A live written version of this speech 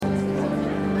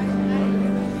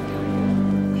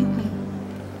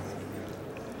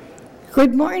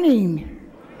Good morning.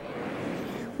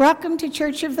 Welcome to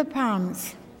Church of the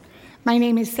Palms. My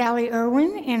name is Sally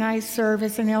Irwin, and I serve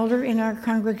as an elder in our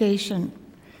congregation.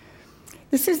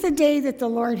 This is the day that the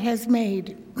Lord has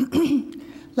made.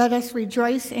 Let us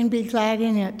rejoice and be glad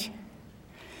in it.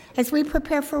 As we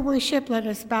prepare for worship, let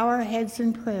us bow our heads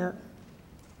in prayer.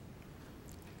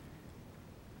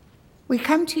 We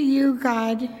come to you,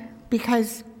 God,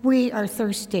 because we are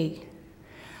thirsty.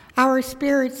 Our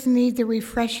spirits need the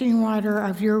refreshing water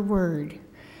of your word,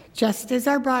 just as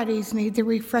our bodies need the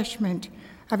refreshment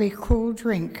of a cool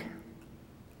drink.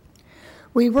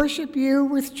 We worship you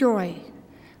with joy,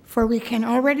 for we can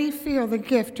already feel the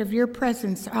gift of your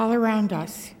presence all around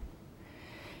us.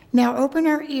 Now open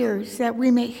our ears that we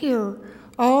may hear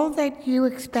all that you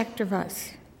expect of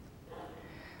us.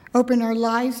 Open our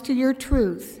lives to your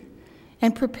truth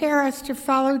and prepare us to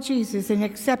follow Jesus in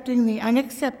accepting the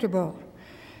unacceptable,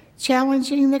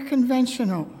 challenging the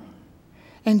conventional,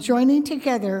 and joining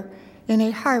together in a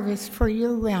harvest for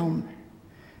your realm.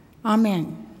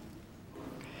 Amen.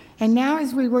 And now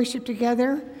as we worship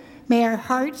together, may our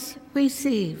hearts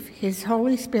receive his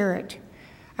Holy Spirit,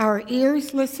 our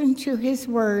ears listen to his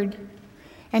word,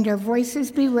 and our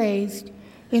voices be raised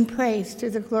in praise to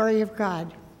the glory of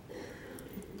God.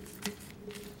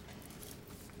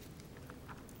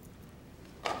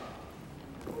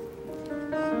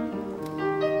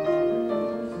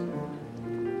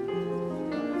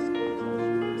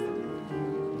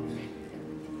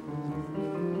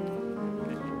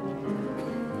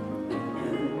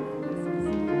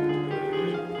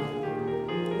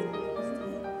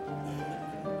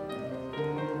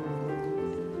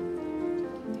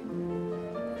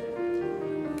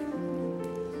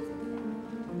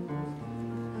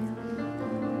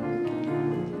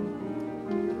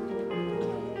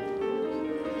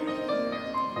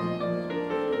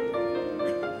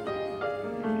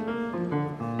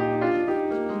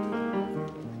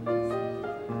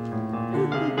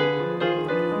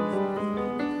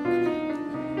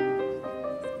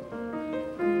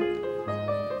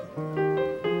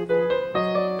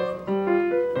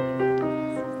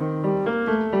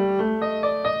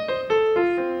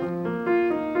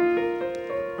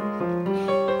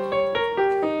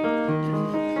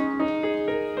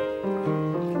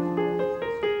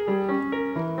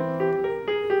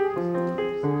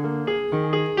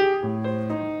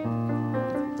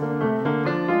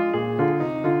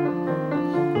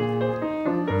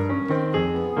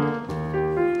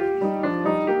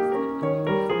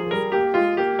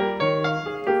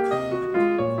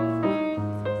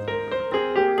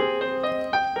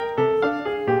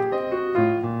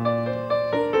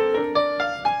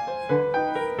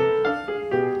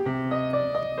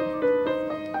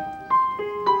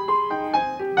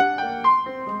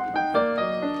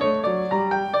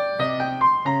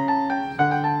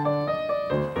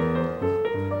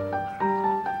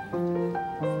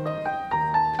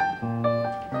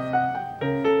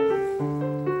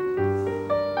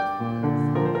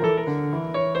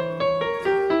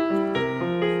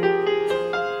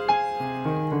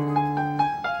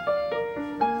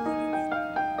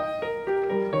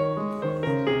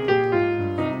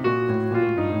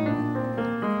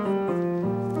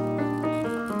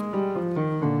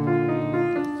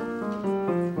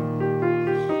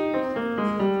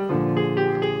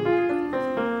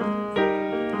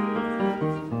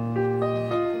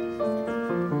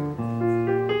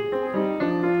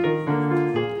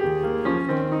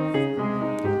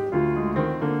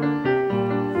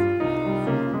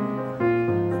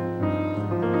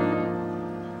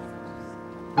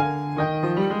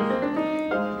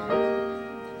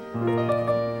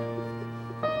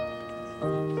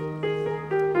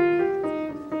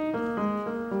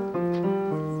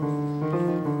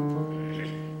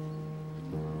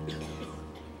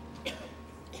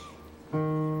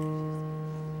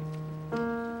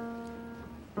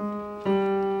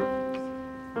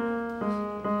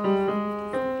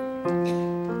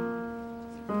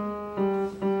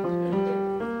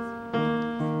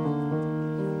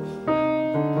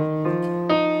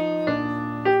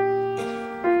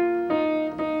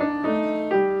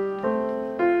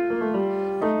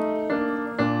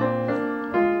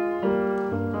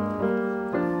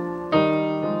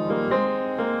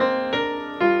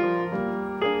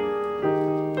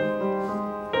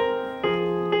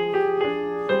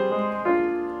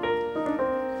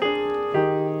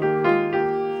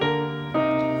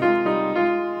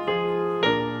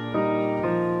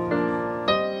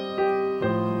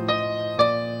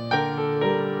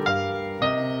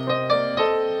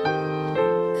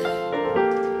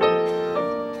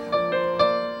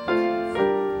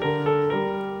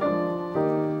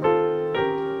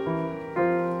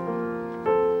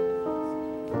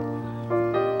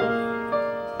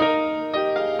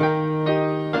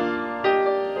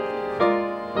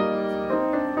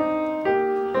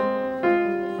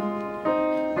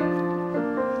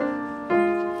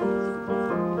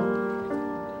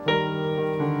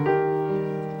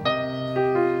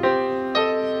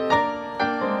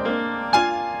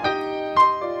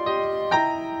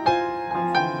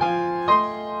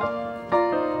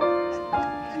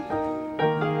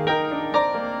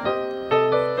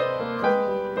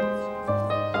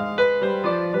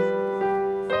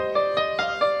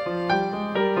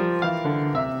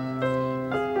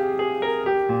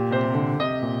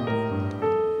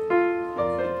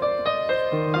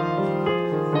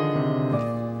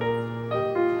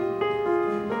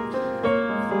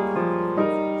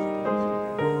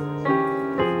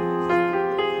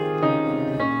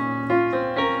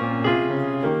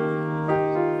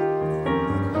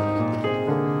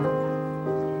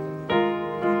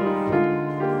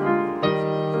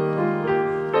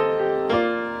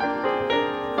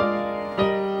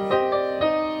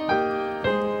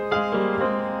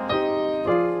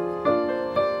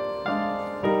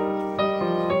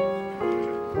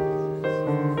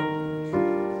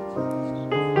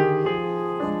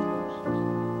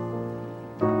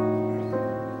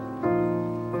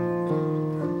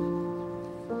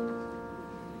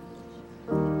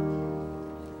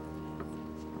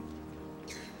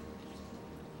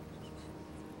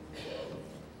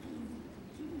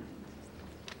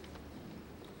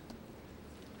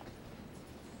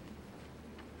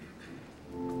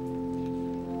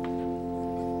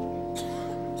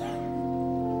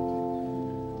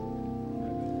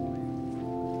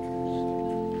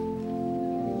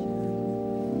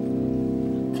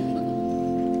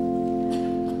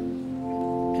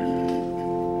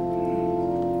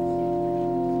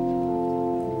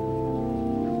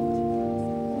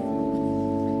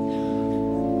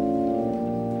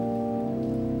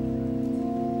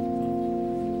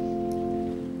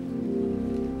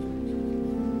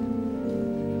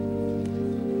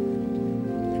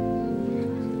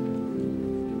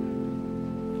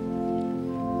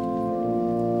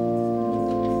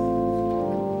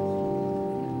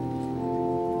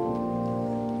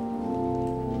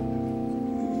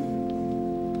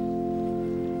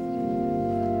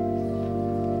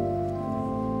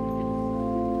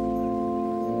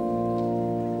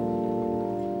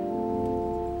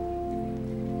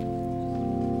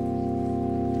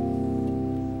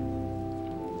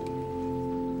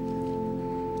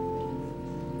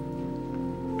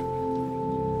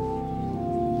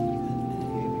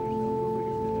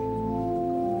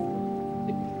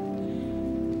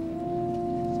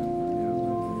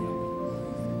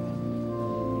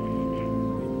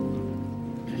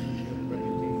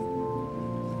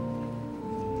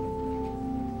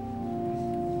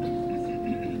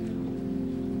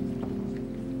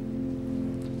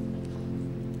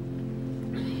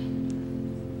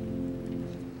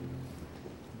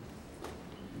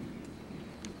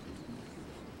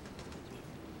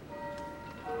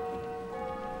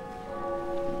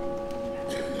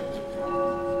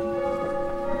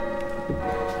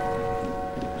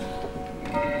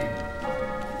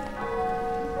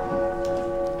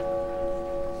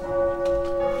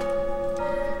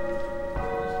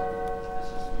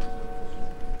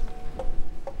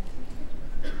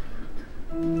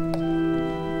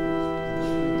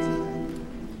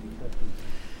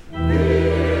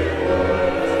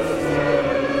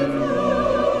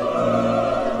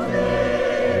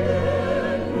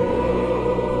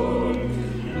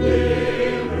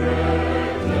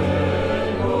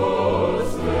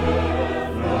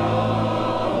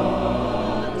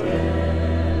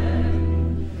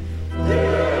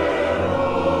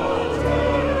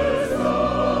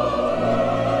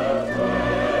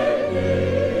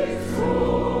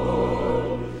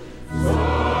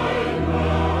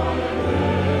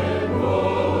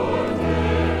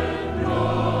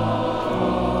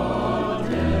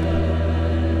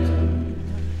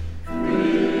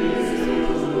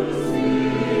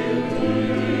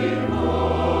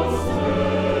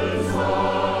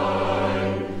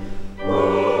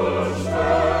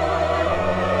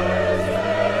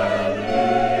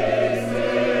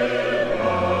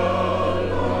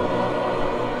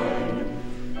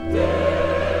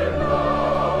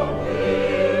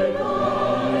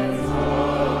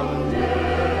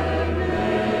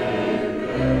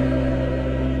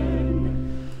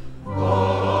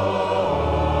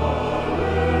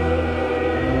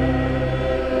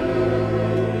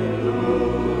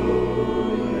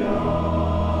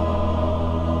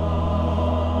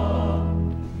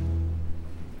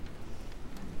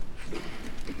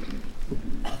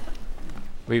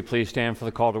 Will you please stand for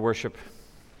the call to worship?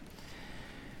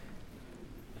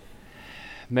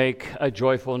 Make a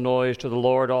joyful noise to the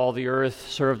Lord, all the earth.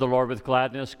 Serve the Lord with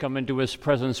gladness. Come into his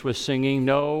presence with singing.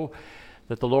 Know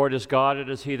that the Lord is God. It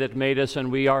is he that made us, and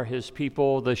we are his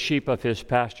people, the sheep of his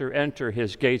pasture. Enter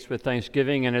his gates with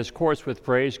thanksgiving and his courts with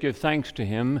praise. Give thanks to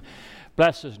him.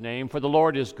 Bless his name, for the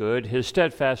Lord is good. His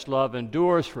steadfast love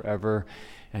endures forever,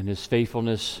 and his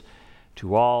faithfulness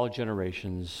to all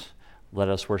generations. Let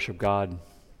us worship God.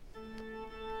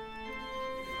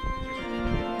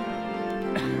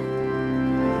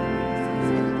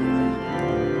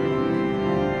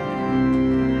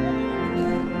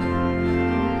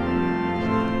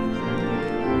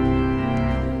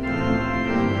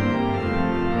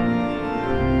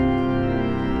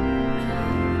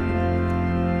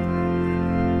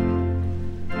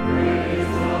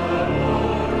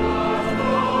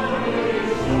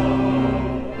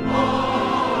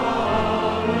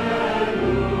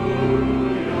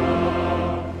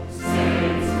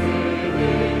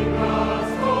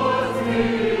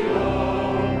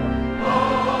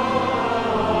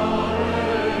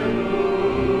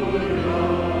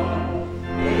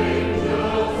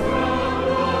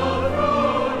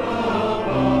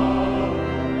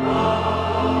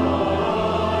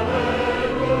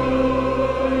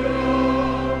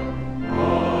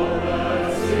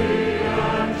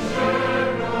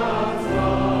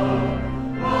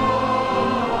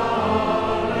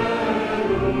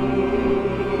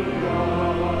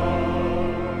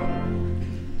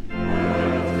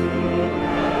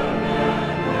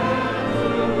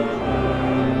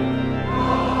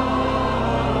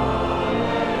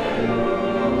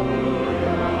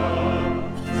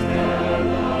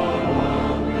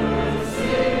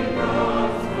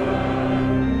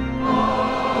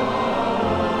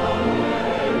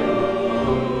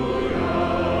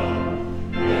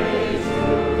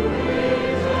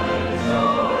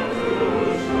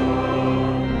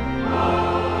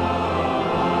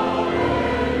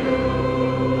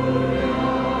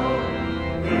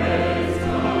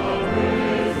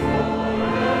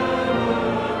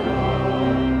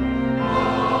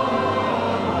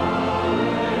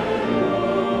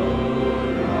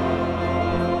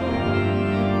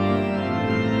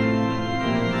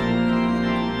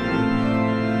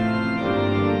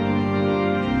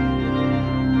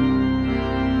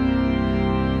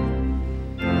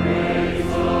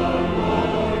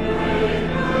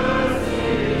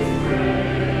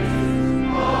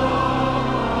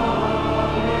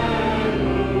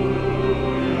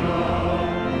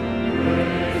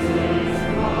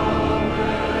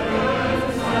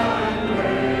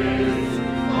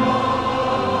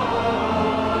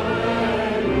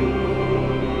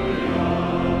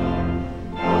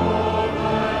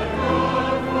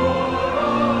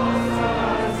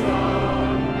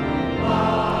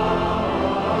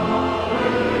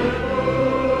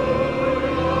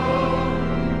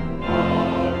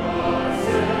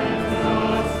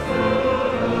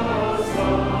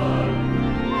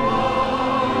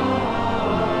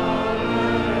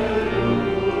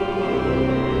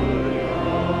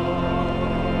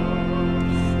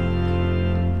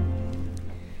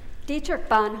 Dietrich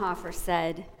Bonhoeffer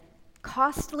said,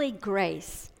 "Costly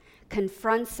grace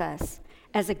confronts us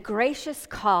as a gracious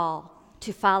call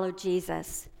to follow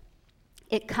Jesus.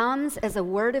 It comes as a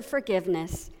word of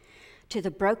forgiveness to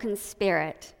the broken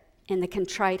spirit and the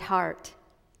contrite heart.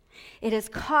 It is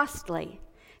costly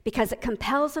because it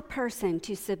compels a person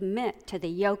to submit to the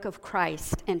yoke of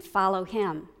Christ and follow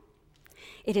him.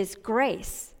 It is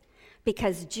grace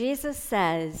because Jesus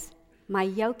says, 'My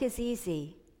yoke is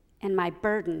easy and my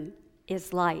burden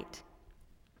is light.'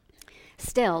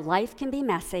 Still, life can be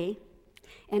messy,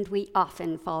 and we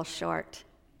often fall short.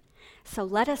 So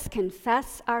let us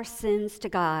confess our sins to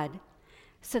God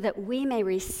so that we may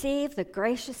receive the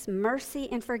gracious mercy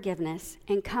and forgiveness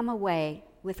and come away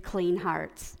with clean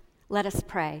hearts. Let us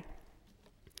pray.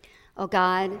 O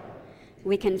God,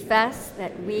 we confess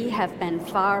that we have been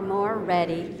far more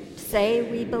ready to say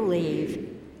we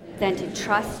believe than to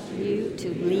trust you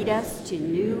to lead us to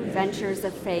new ventures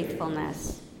of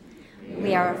faithfulness.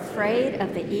 We are afraid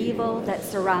of the evil that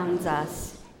surrounds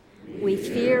us. We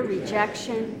fear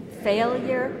rejection,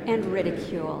 failure, and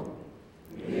ridicule.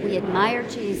 We admire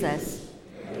Jesus,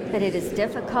 but it is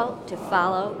difficult to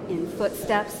follow in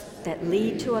footsteps that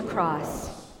lead to a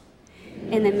cross.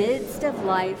 In the midst of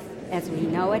life as we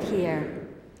know it here,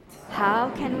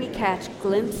 how can we catch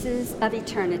glimpses of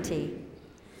eternity?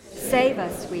 Save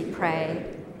us, we pray,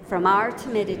 from our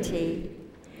timidity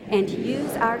and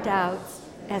use our doubts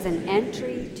as an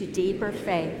entry to deeper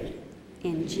faith.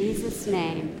 In Jesus'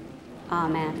 name,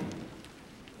 amen.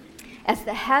 As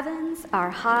the heavens are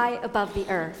high above the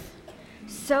earth,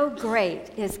 so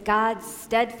great is God's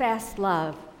steadfast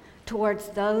love towards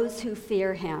those who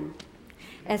fear him.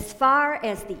 As far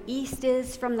as the east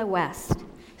is from the west,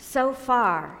 so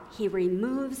far he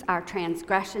removes our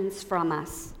transgressions from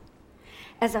us.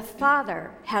 As a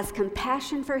father has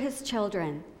compassion for his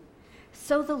children,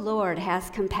 so the Lord has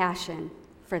compassion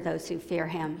for those who fear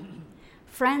him.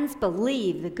 Friends,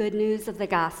 believe the good news of the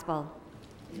gospel.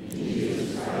 In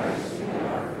Jesus Christ, we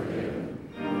are forgiven.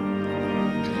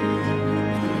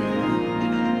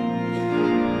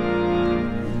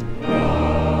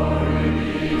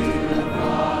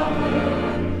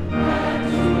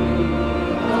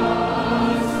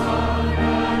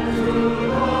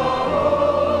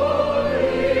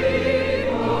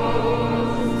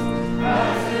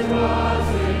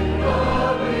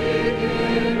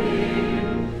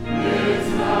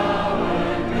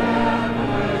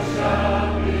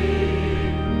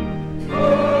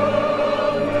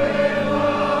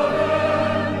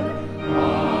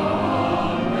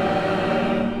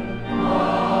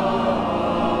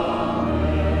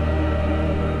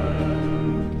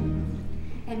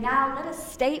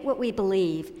 State what we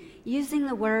believe using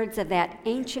the words of that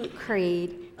ancient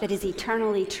creed that is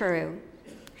eternally true.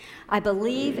 I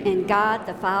believe in God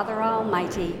the Father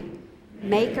Almighty,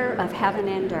 maker of heaven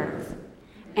and earth,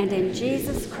 and in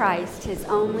Jesus Christ, his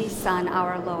only Son,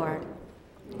 our Lord,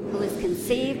 who was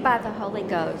conceived by the Holy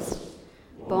Ghost,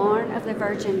 born of the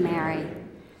Virgin Mary,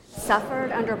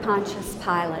 suffered under Pontius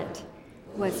Pilate,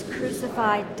 was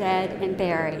crucified, dead, and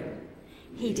buried.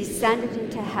 He descended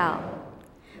into hell.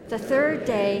 The third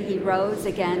day he rose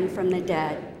again from the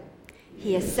dead.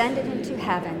 He ascended into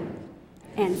heaven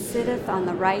and sitteth on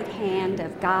the right hand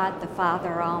of God the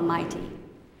Father Almighty.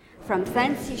 From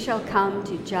thence he shall come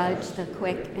to judge the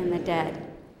quick and the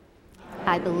dead.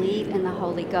 I believe in the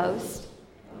Holy Ghost,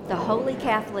 the Holy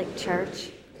Catholic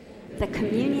Church, the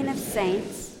communion of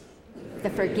saints, the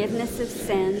forgiveness of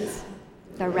sins,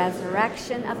 the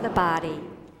resurrection of the body,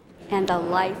 and the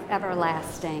life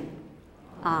everlasting.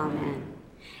 Amen.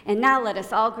 And now let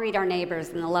us all greet our neighbors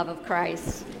in the love of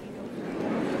Christ.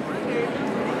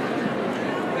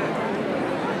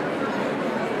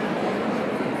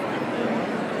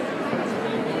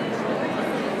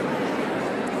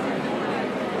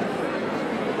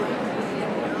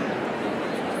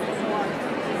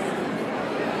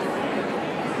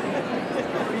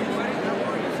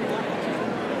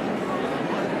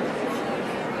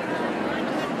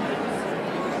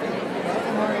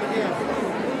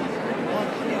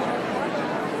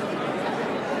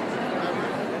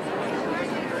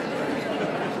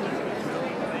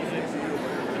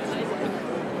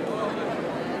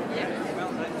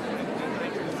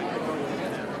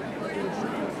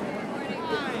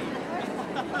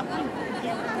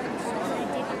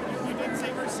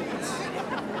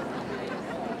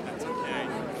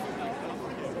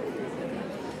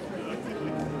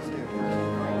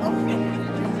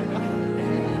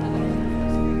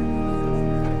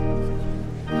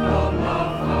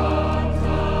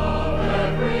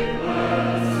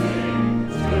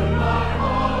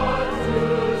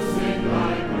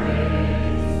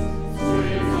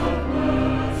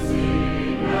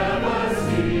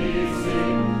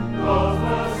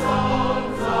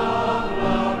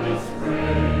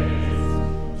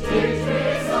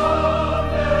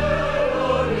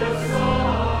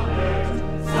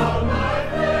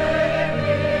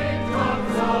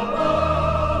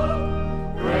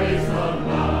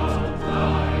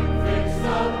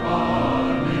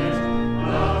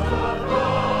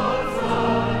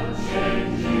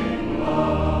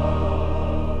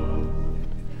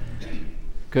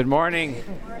 Good morning.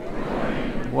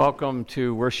 Welcome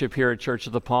to worship here at Church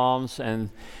of the Palms,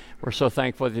 and we're so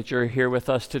thankful that you're here with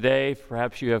us today.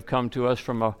 Perhaps you have come to us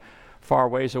from a far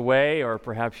ways away, or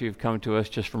perhaps you've come to us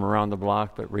just from around the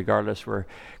block, but regardless, we're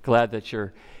glad that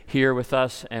you're here with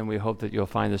us, and we hope that you'll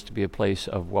find this to be a place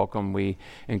of welcome. We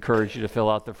encourage you to fill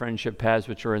out the friendship pads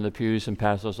which are in the pews and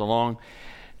pass those along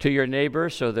to your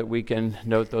neighbors so that we can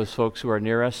note those folks who are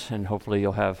near us, and hopefully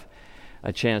you'll have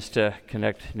a chance to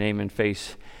connect name and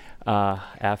face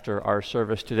after our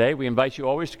service today. We invite you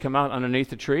always to come out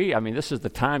underneath the tree. I mean, this is the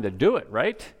time to do it,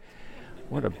 right?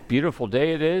 What a beautiful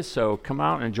day it is. So come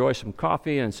out and enjoy some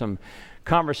coffee and some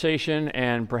conversation,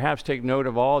 and perhaps take note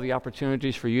of all the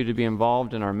opportunities for you to be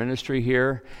involved in our ministry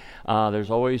here. There's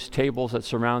always tables that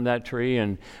surround that tree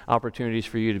and opportunities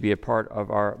for you to be a part of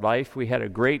our life. We had a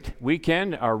great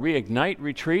weekend, our Reignite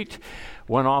retreat,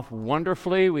 went off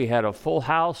wonderfully. We had a full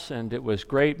house, and it was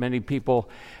great. Many people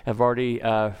have already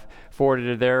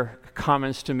forwarded their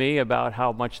comments to me about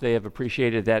how much they have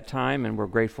appreciated that time, and we're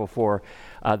grateful for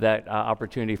that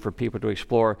opportunity for people to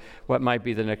explore what might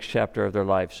be the next chapter of their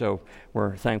life. So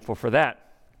we're thankful for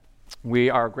that. We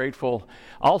are grateful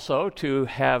also to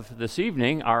have this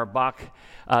evening our Bach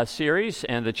series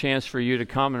and the chance for you to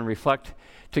come and reflect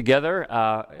together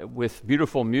with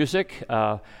beautiful music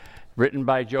written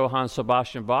by Johann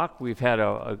Sebastian Bach. We've had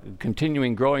a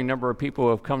continuing growing number of people who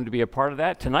have come to be a part of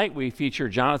that. Tonight we feature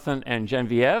Jonathan and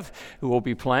Genevieve, who will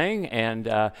be playing,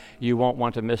 and you won't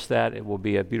want to miss that. It will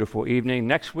be a beautiful evening.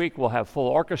 Next week we'll have full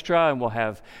orchestra, and we'll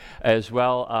have as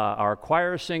well our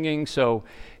choir singing, so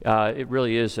it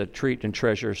really is a treat and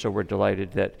treasure, so we're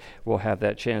delighted that we'll have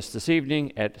that chance this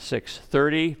evening at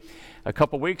 6:30. A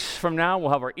couple weeks from now, we'll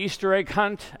have our Easter egg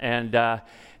hunt, and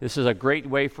this is a great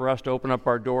way for us to open up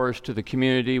our doors to the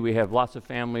community. We have lots of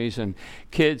families and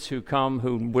kids who come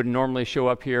who wouldn't normally show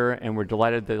up here, and we're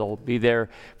delighted that they'll be there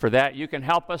for that. You can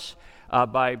help us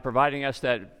by providing us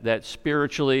that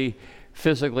spiritually,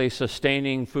 physically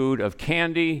sustaining food of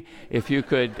candy. If you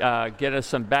could get us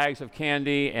some bags of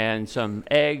candy and some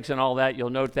eggs and all that,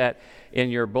 you'll note that in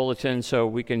your bulletin, so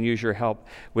we can use your help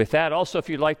with that. Also, if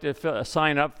you'd like to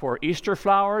sign up for Easter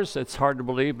flowers, it's hard to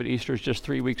believe, but Easter is just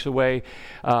 3 weeks away.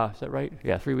 Is that right?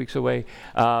 Yeah, 3 weeks away.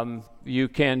 You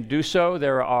can do so.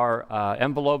 There are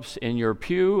envelopes in your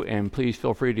pew, and please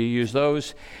feel free to use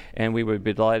those, and we would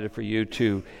be delighted for you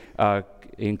to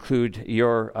include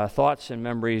your thoughts and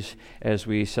memories as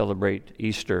we celebrate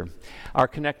Easter. Our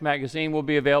Connect magazine will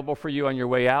be available for you on your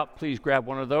way out. Please grab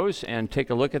one of those and take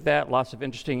a look at that. Lots of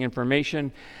interesting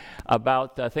information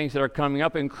about things that are coming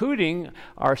up, including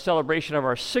our celebration of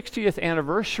our 60th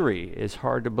anniversary. It's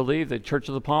hard to believe that Church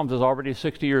of the Palms is already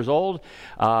 60 years old,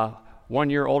 1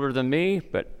 year older than me,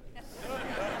 but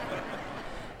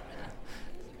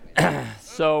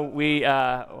so we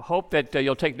hope that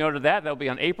you'll take note of that. That'll be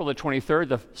on April the 23rd,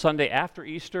 the Sunday after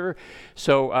Easter.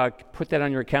 So put that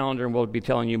on your calendar, and we'll be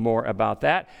telling you more about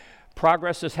that.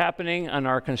 Progress is happening on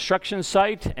our construction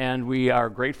site, and we are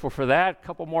grateful for that. A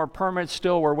couple more permits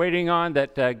still we're waiting on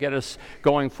that get us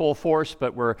going full force,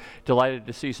 but we're delighted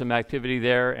to see some activity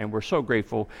there, and we're so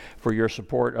grateful for your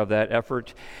support of that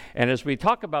effort. And as we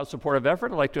talk about supportive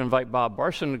effort, I'd like to invite Bob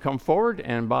Barson to come forward,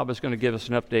 and Bob is going to give us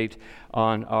an update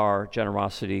on our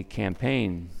generosity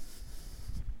campaign.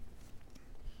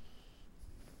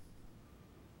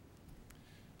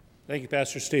 Thank you,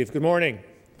 Pastor Steve. Good morning.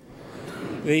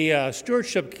 The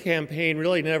stewardship campaign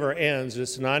really never ends.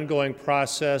 It's an ongoing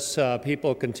process.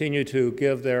 People continue to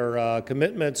give their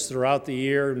commitments throughout the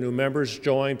year. New members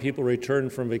join, people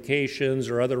return from vacations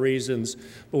or other reasons.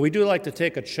 But we do like to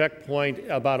take a checkpoint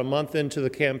about a month into the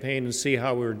campaign and see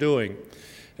how we're doing.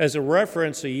 As a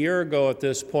reference, a year ago at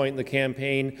this point in the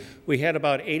campaign, we had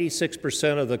about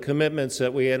 86% of the commitments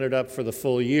that we ended up for the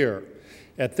full year.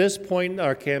 At this point in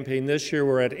our campaign this year,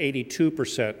 we're at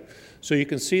 82%. So you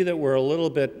can see that we're a little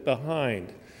bit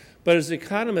behind. But as The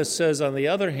Economist says, on the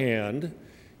other hand,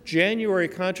 January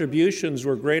contributions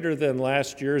were greater than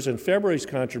last year's, and February's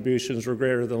contributions were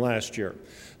greater than last year.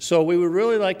 So we would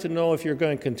really like to know if you're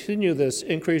going to continue this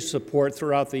increased support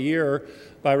throughout the year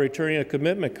by returning a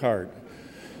commitment card.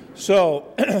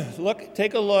 So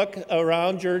take a look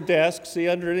around your desk, see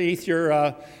underneath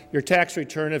your tax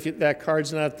return if that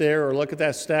card's not there, or look at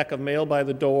that stack of mail by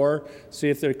the door, see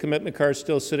if the commitment card's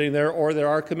still sitting there, or there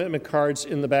are commitment cards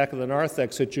in the back of the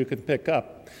narthex that you can pick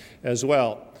up as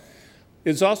well.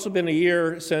 It's also been a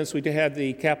year since we had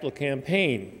the capital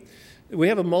campaign. We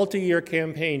have a multi-year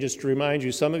campaign, just to remind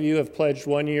you. Some of you have pledged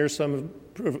 1 year, some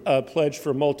have pledged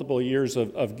for multiple years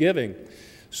of giving.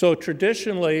 So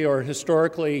traditionally or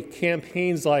historically,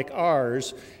 campaigns like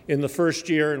ours in the first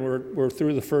year, and we're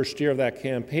through the first year of that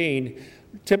campaign,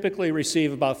 typically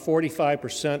receive about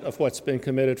 45% of what's been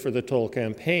committed for the total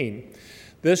campaign.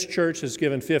 This church has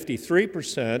given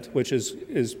 53%, which is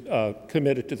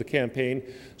committed to the campaign,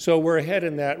 so we're ahead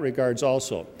in that regards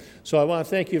also. So I want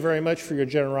to thank you very much for your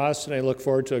generosity, and I look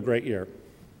forward to a great year.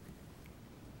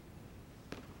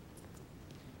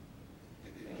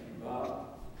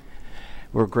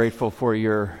 We're grateful for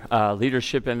your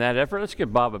leadership in that effort. Let's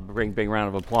give Bob a big round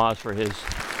of applause for his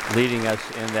leading us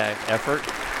in that effort.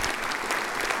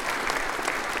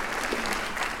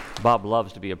 Bob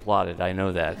loves to be applauded, I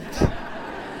know that.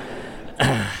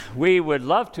 We would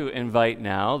love to invite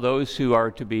now those who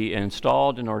are to be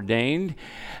installed and ordained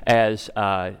as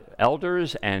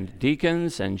elders and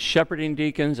deacons and shepherding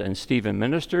deacons and Stephen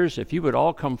ministers. If you would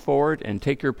all come forward and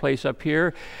take your place up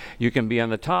here. You can be on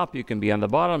the top, you can be on the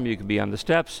bottom, you can be on the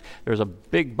steps. There's a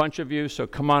big bunch of you, so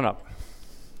come on up.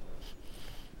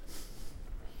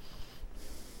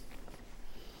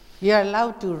 You're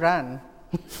allowed to run.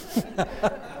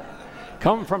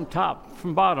 Come from top,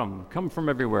 from bottom, come from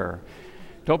everywhere.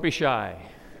 Don't be shy.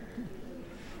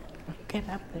 Get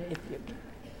up there if you can.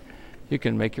 You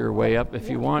can make your way up if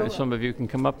you want. Some of you can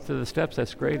come up to the steps.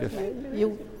 That's great. If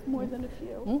You more than a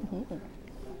few. Mm-hmm.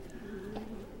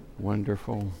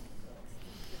 Wonderful.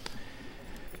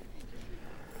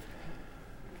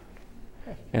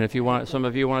 And if you want, some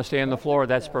of you want to stay on the floor,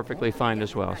 that's perfectly fine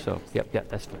as well. So, yep,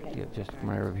 that's fine. Yep, just come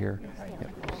right over here.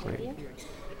 Yep, great.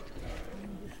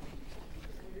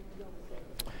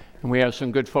 And we have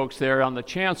some good folks there on the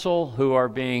chancel who are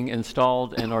being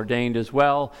installed and ordained as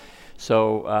well.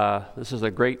 So this is a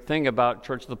great thing about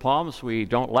Church of the Palms. We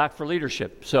don't lack for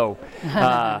leadership. So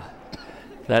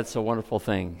that's a wonderful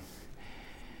thing.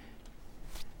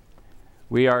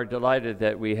 We are delighted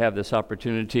that we have this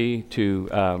opportunity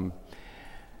to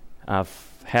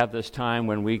have this time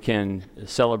when we can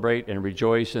celebrate and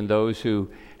rejoice in those who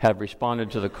have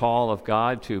responded to the call of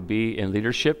God to be in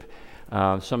leadership.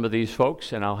 Some of these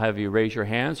folks, and I'll have you raise your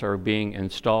hands, are being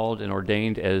installed and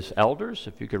ordained as elders.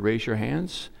 If you could raise your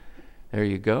hands. There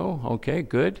you go. Okay,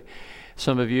 good.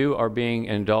 Some of you are being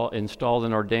installed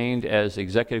and ordained as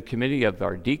executive committee of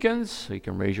our deacons. So you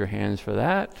can raise your hands for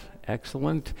that.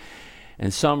 Excellent.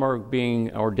 And some are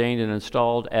being ordained and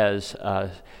installed as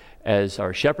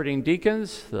our shepherding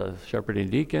deacons. The shepherding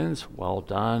deacons, well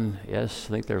done. Yes,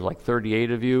 I think there's like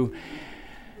 38 of you.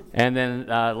 And then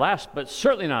last but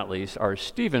certainly not least, our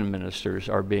Stephen ministers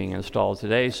are being installed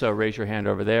today. So raise your hand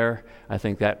over there. I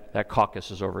think that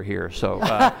caucus is over here. So,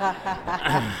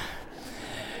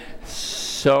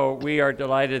 so we are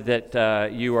delighted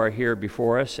that you are here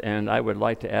before us. And I would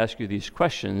like to ask you these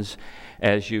questions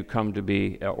as you come to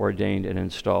be ordained and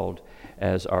installed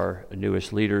as our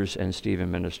newest leaders and Stephen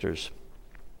ministers.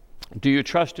 Do you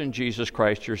trust in Jesus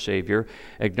Christ, your Savior,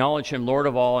 acknowledge him Lord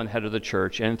of all and head of the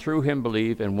church, and through him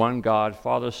believe in one God,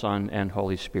 Father, Son, and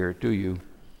Holy Spirit? Do you?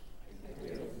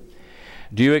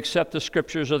 Do you accept the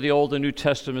scriptures of the Old and New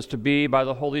Testaments to be, by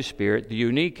the Holy Spirit, the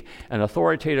unique and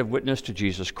authoritative witness to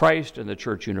Jesus Christ and the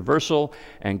Church Universal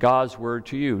and God's Word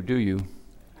to you? Do you?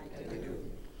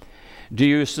 Do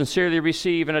you sincerely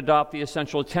receive and adopt the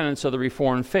essential tenets of the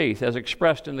Reformed faith as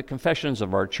expressed in the confessions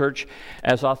of our church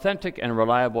as authentic and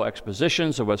reliable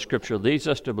expositions of what Scripture leads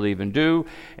us to believe and do?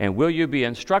 And will you be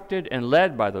instructed and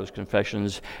led by those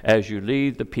confessions as you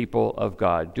lead the people of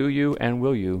God? Do you and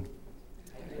will you?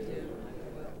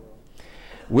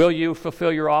 Will you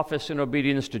fulfill your office in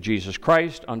obedience to Jesus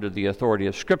Christ under the authority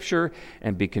of Scripture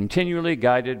and be continually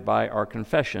guided by our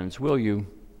confessions? Will you?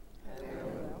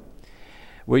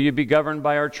 Will you be governed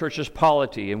by our church's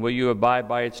polity, and will you abide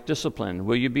by its discipline?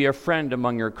 Will you be a friend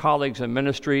among your colleagues in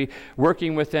ministry,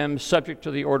 working with them subject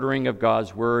to the ordering of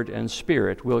God's Word and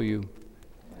Spirit? Will you?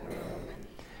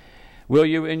 Will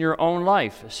you in your own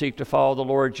life seek to follow the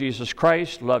Lord Jesus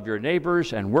Christ, love your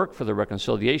neighbors, and work for the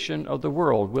reconciliation of the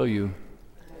world? Will you?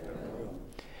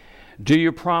 Do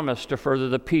you promise to further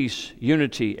the peace,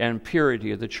 unity, and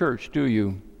purity of the church? Do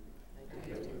you?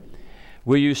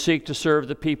 Will you seek to serve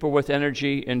the people with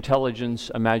energy,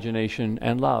 intelligence, imagination,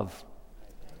 and love?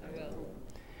 I will.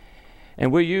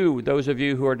 And will you, those of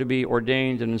you who are to be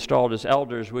ordained and installed as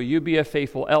elders, will you be a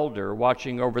faithful elder,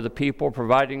 watching over the people,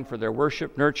 providing for their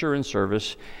worship, nurture, and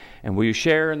service? And will you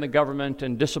share in the government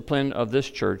and discipline of this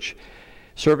church,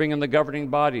 serving in the governing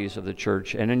bodies of the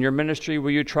church? And in your ministry, will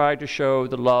you try to show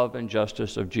the love and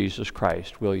justice of Jesus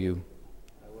Christ? Will you?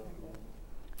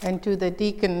 And to the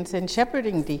deacons and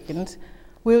shepherding deacons,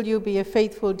 will you be a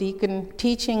faithful deacon,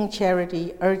 teaching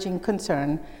charity, urging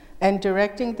concern, and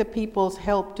directing the people's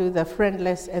help to the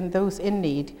friendless and those in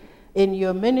need? In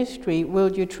your ministry,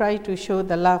 will you try to show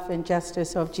the love and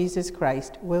justice of Jesus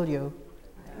Christ? Will you?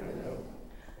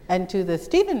 And to the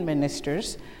Stephen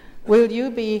ministers, will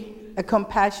you be a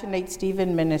compassionate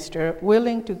Stephen minister,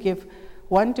 willing to give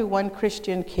one-to-one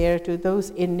Christian care to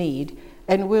those in need?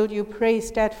 And will you pray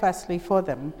steadfastly for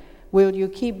them? Will you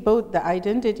keep both the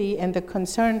identity and the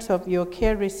concerns of your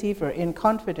care receiver in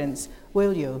confidence?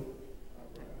 Will you?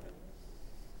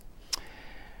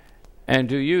 And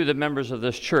do you, the members of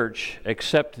this church,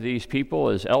 accept these people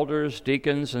as elders,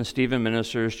 deacons, and Stephen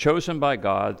ministers chosen by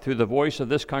God through the voice of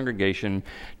this congregation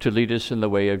to lead us in the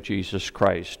way of Jesus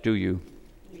Christ? Do you?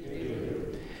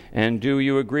 And do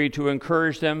you agree to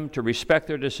encourage them, to respect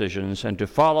their decisions, and to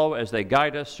follow as they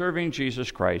guide us, serving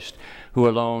Jesus Christ, who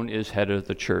alone is head of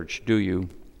the church? Do you?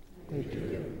 We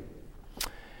do.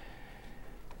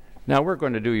 Now we're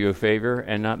going to do you a favor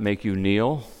and not make you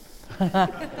kneel.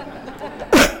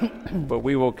 But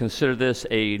we will consider this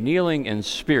a kneeling in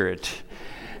spirit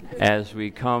as we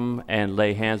come and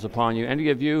lay hands upon you. Any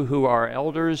of you who are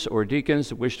elders or deacons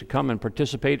that wish to come and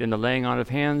participate in the laying on of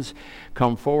hands,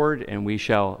 come forward and we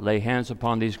shall lay hands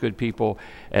upon these good people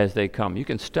as they come. You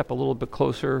can step a little bit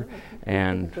closer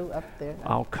and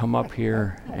I'll come up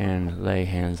here and lay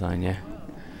hands on you.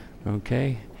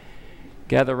 Okay?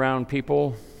 Gather around,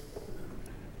 people.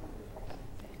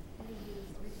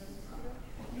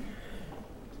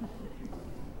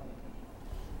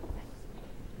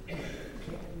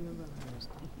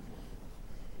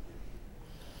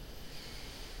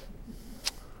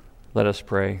 Let us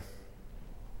pray.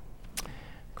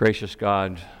 Gracious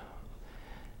God,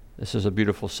 this is a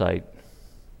beautiful sight.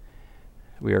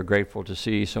 We are grateful to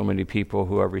see so many people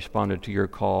who have responded to your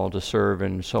call to serve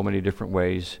in so many different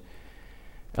ways.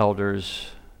 Elders,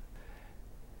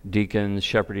 deacons,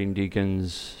 shepherding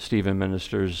deacons, Stephen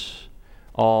ministers,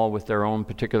 all with their own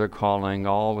particular calling,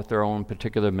 all with their own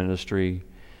particular ministry,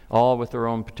 all with their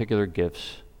own particular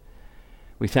gifts.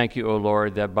 We thank you, O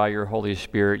Lord, that by your Holy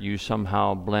Spirit you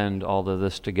somehow blend all of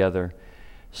this together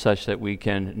such that we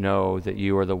can know that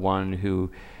you are the one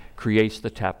who creates the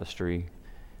tapestry.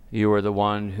 You are the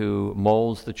one who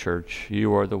molds the church.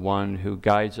 You are the one who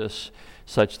guides us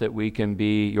such that we can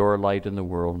be your light in the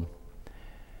world.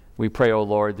 We pray, O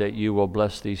Lord, that you will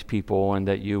bless these people and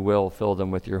that you will fill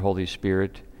them with your Holy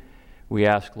Spirit. We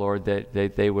ask, Lord, that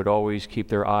they would always keep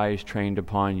their eyes trained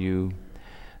upon you,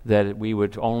 that we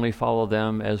would only follow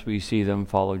them as we see them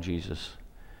follow Jesus.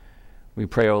 We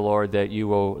pray, O Lord, that you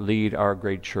will lead our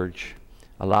great church.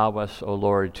 Allow us, O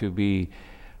Lord, to be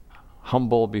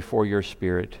humble before your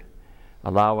Spirit.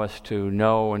 Allow us to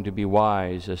know and to be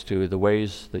wise as to the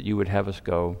ways that you would have us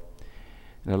go.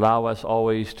 And allow us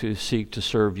always to seek to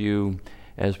serve you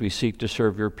as we seek to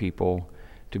serve your people,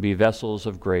 to be vessels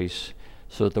of grace,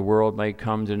 so that the world may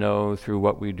come to know through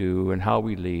what we do and how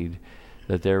we lead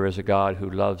that there is a God who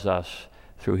loves us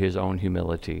through his own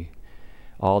humility.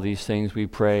 All these things we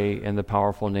pray in the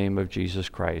powerful name of Jesus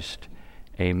Christ.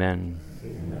 Amen.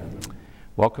 Amen.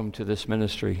 Welcome to this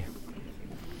ministry.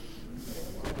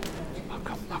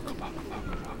 Welcome, welcome, welcome,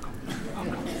 welcome, welcome,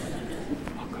 welcome.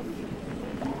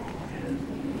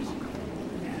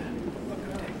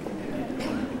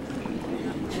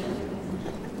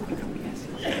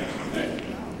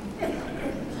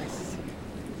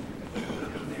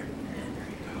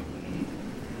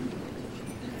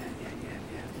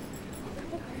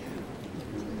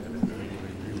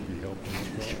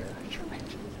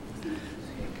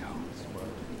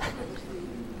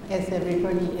 As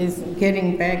everybody is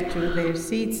getting back to their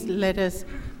seats, let us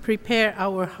prepare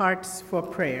our hearts for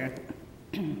prayer.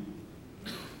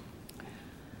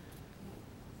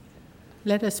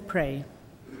 Let us pray.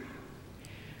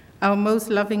 Our most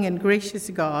loving and gracious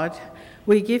God,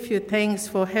 we give you thanks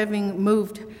for having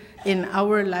moved in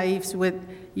our lives with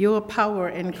your power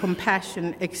and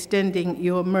compassion, extending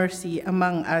your mercy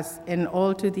among us and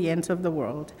all to the ends of the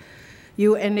world.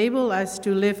 You enable us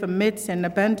to live amidst an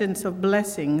abundance of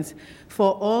blessings.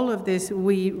 For all of this,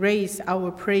 we raise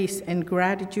our praise and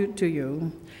gratitude to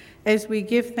you. As we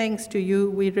give thanks to you,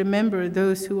 we remember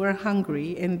those who are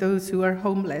hungry and those who are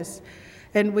homeless.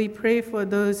 And we pray for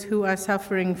those who are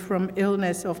suffering from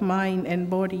illness of mind and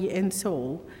body and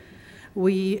soul.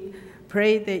 We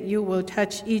pray that you will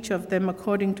touch each of them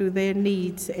according to their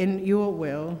needs and your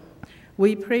will.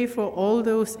 We pray for all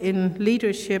those in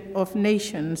leadership of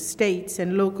nations, states,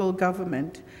 and local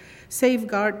government.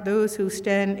 Safeguard those who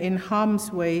stand in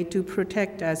harm's way to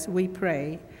protect us, we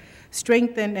pray.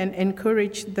 Strengthen and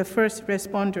encourage the first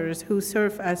responders who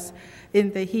serve us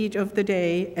in the heat of the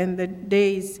day and the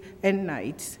days and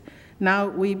nights. Now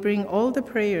we bring all the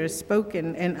prayers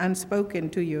spoken and unspoken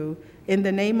to you in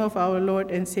the name of our Lord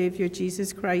and Savior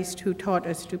Jesus Christ, who taught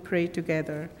us to pray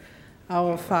together.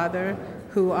 Our Father,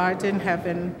 who art in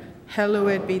heaven,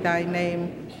 hallowed be thy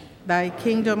name. Thy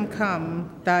kingdom come,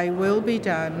 thy will be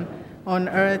done, on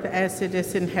earth as it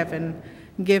is in heaven.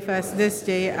 Give us this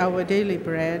day our daily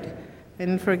bread,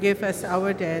 and forgive us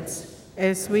our debts,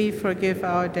 as we forgive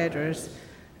our debtors.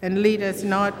 And lead us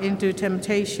not into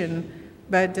temptation,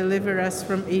 but deliver us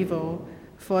from evil.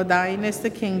 For thine is the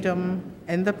kingdom,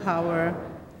 and the power,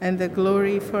 and the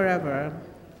glory forever.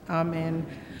 Amen.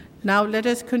 Now let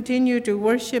us continue to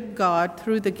worship God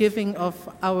through the giving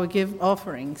of our give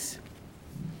offerings.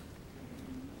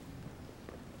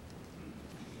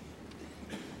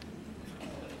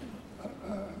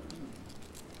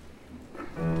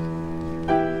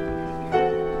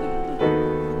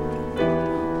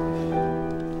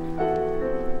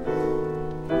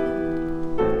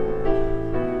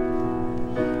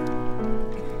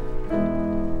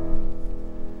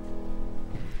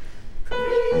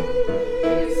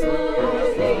 Praise the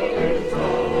Lord.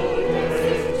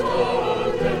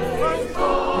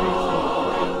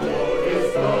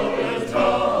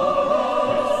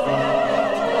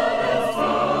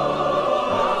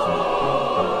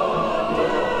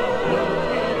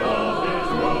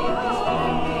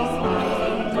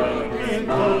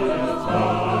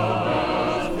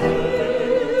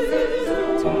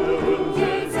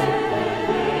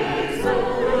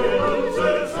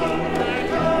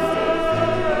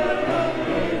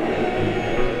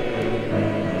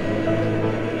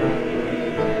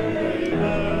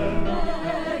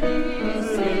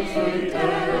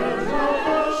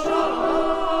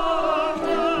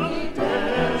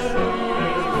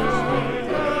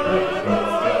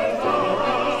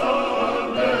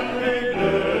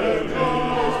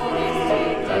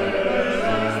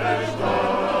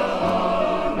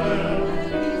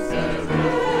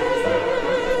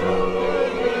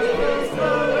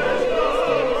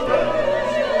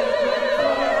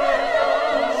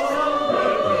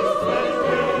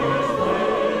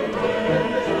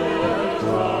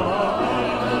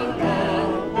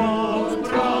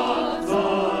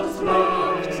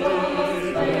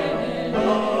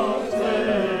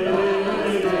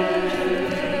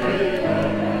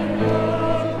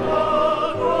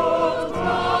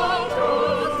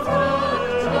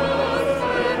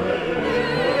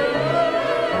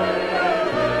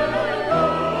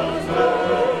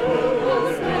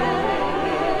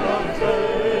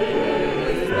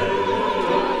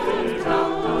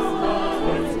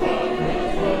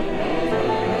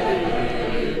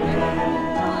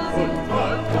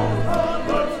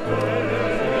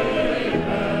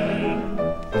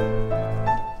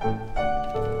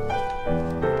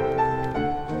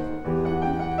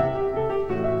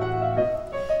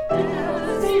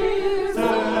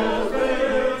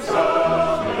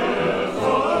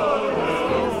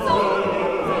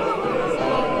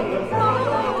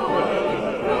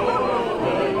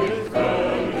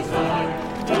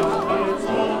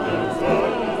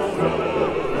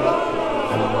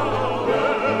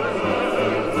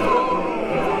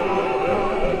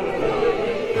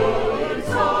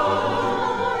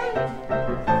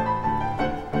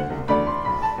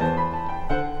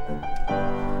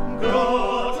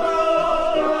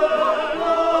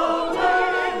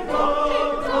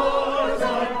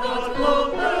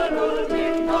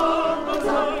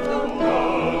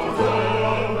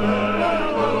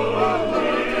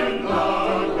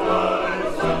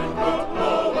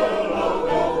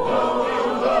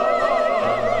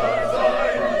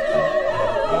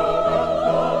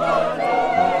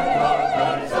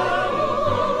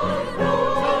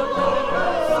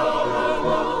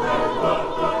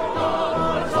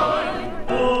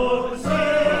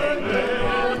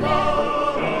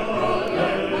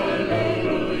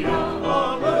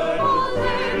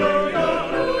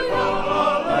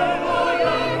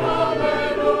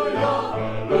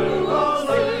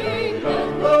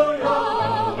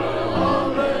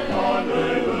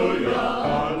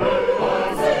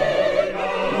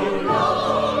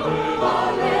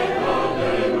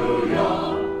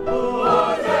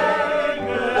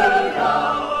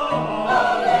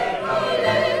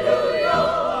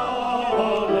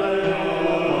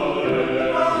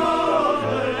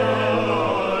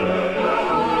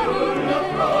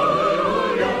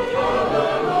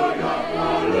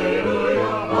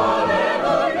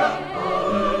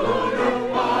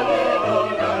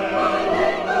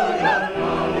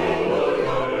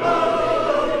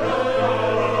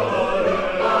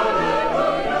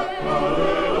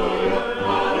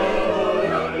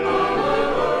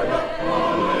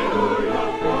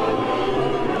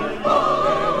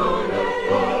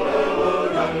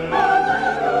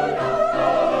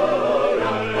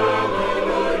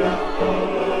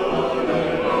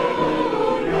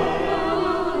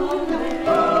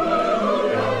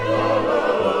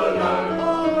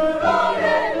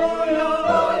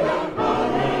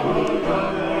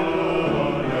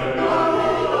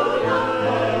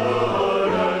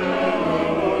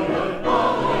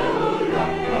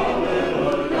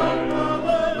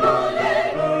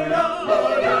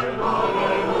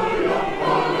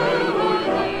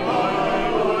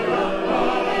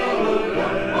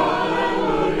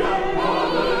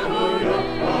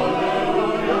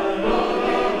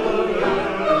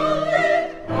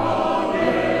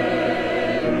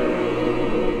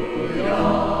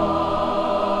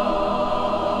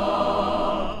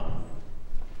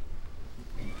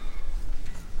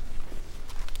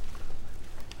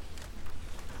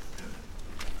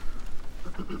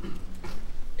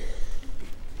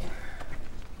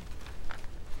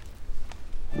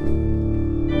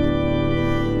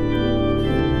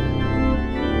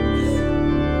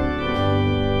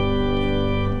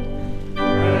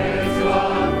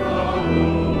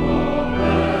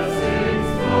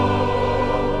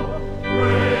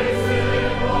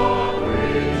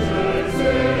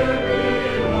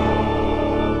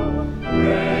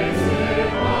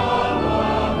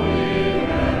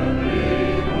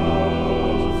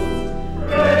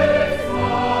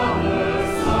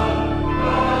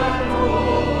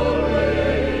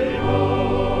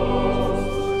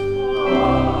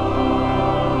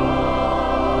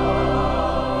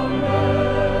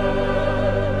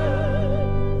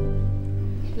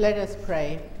 Let us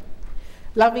pray.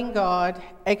 Loving God,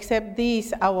 accept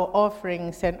these our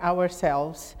offerings and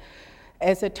ourselves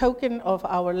as a token of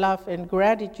our love and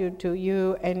gratitude to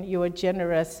you and your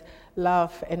generous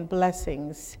love and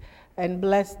blessings. And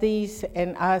bless these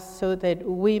and us so that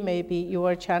we may be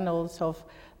your channels of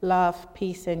love,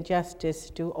 peace, and justice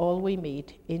to all we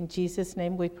meet. In Jesus'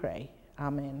 name we pray.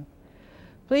 Amen.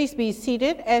 Please be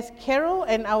seated as Carol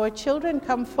and our children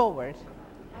come forward.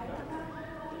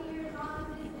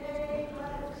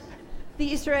 The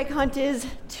Easter egg hunt is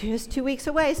just 2 weeks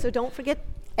away, so don't forget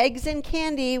eggs and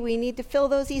candy. We need to fill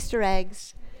those Easter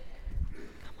eggs.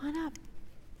 Come on up.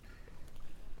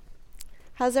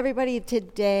 How's everybody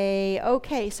today?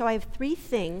 Okay, so I have 3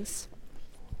 things.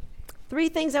 3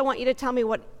 things I want you to tell me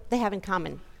what they have in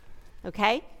common,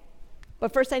 okay?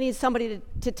 But first I need somebody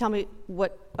to tell me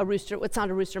what sound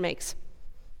a rooster makes.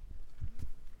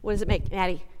 What does it make,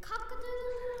 Maddie?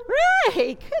 Cock-a-doodle.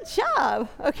 Right, good job.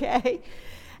 Okay.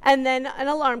 And then an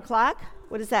alarm clock.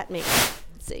 What does that mean?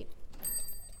 Let's see.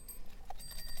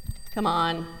 Come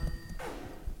on.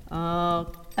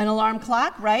 An alarm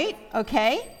clock, right?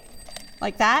 Okay.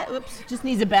 Like that. Oops, just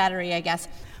needs a battery, I guess.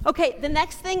 Okay, the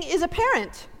next thing is a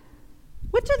parent.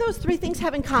 What do those 3 things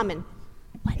have in common?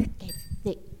 What? Okay,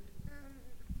 Nate.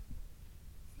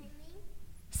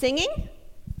 Singing?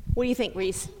 What do you think,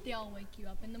 Reese? They all wake you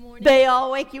up in the morning. They all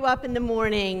wake you up in the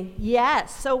morning.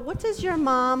 Yes. So what does your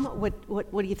mom, what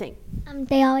do you think?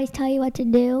 They always tell you what to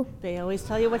do. They always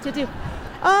tell you what to do.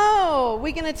 Oh,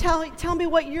 we're going to tell me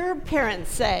what your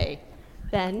parents say.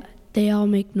 Ben? They all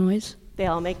make noise. They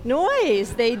all make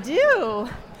noise. They do.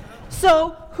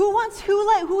 So who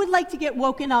would like to get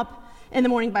woken up in the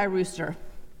morning by a rooster?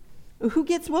 Who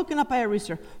gets woken up by a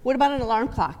rooster? What about an alarm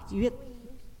clock? You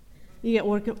get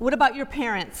woken. What about your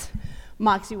parents?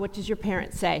 Moxie, what does your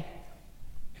parents say?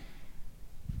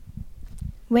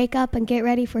 Wake up and get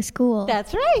ready for school.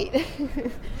 That's right.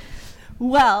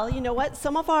 Well, you know what?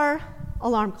 Some of our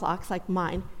alarm clocks, like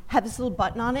mine, have this little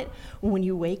button on it. When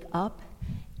you wake up,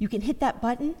 you can hit that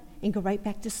button and go right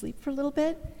back to sleep for a little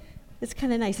bit. It's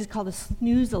kind of nice. It's called a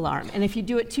snooze alarm. And if you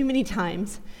do it too many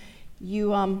times, you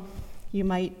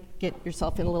might get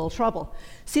yourself in a little trouble.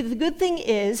 See, the good thing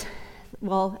is,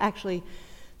 well, actually,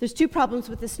 there's 2 problems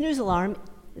with the snooze alarm.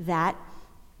 That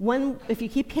one, if you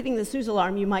keep hitting the snooze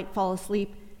alarm, you might fall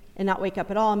asleep and not wake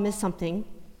up at all and miss something.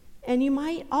 And you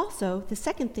might also, the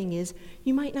second thing is,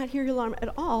 you might not hear your alarm at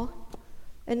all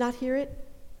and not hear it.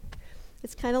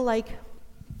 It's kind of like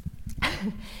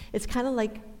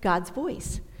God's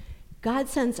voice. God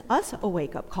sends us a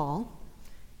wake-up call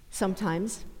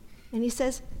sometimes, and he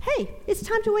says, hey, it's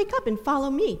time to wake up and follow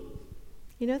me.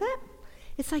 You know that?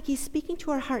 It's like he's speaking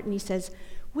to our heart, and he says,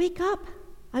 wake up,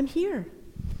 I'm here.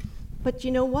 But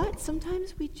you know what?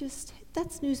 Sometimes we just hit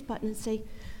that snooze button and say,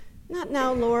 not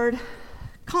now, Lord.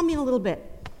 Call me in a little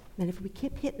bit. And if we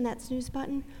keep hitting that snooze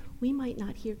button, we might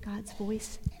not hear God's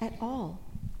voice at all.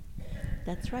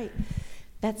 That's right.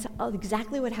 That's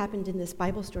exactly what happened in this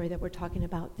Bible story that we're talking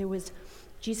about.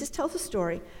 Jesus tells a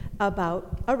story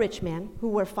about a rich man who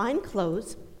wore fine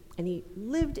clothes, and he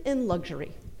lived in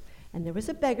luxury. And there was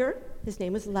a beggar, his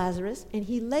name was Lazarus, and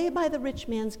he lay by the rich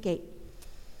man's gate.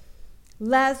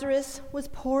 Lazarus was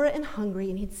poor and hungry,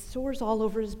 and he had sores all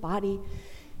over his body,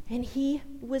 and he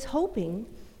was hoping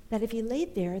that if he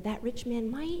laid there, that rich man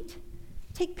might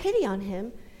take pity on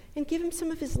him and give him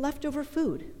some of his leftover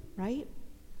food, right?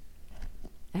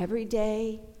 Every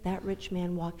day, that rich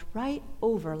man walked right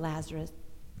over Lazarus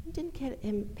and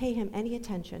didn't pay him any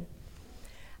attention.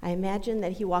 I imagine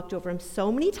that he walked over him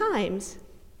so many times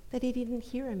that he didn't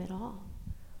hear him at all,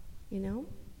 you know?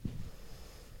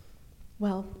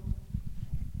 Well,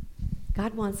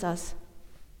 God wants us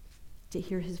to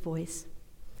hear his voice.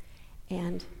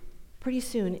 And pretty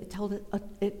soon,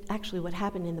 actually what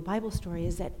happened in the Bible story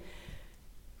is that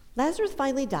Lazarus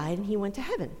finally died and he went to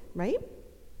heaven, right?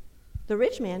 The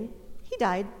rich man, he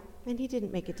died and he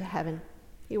didn't make it to heaven.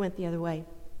 He went the other way.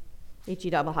 H-E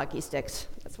double hockey sticks,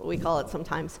 that's what we call it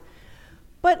sometimes.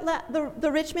 But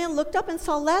the rich man looked up and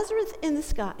saw Lazarus in the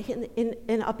sky,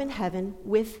 up in heaven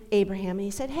with Abraham, and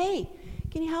he said, hey,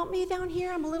 can you help me down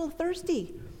here? I'm a little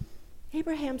thirsty.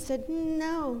 Abraham said,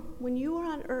 no, when you were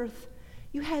on earth,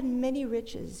 you had many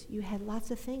riches. You had lots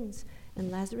of things.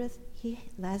 And Lazarus,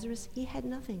 he had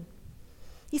nothing.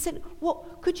 He said, well,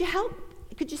 could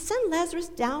you send Lazarus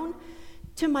down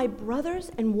to my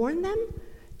brothers and warn them?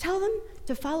 Tell them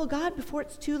to follow God before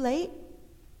it's too late?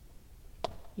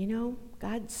 You know,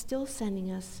 God's still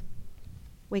sending us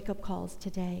wake-up calls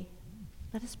today.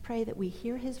 Let us pray that we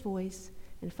hear his voice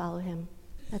and follow him.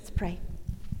 Let's pray.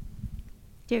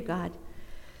 Dear God,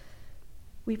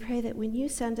 We pray that when you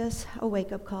send us a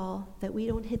wake-up call, that we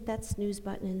don't hit that snooze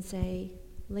button and say,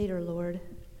 later, Lord,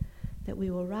 that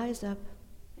we will rise up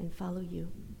and follow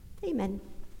you. Amen.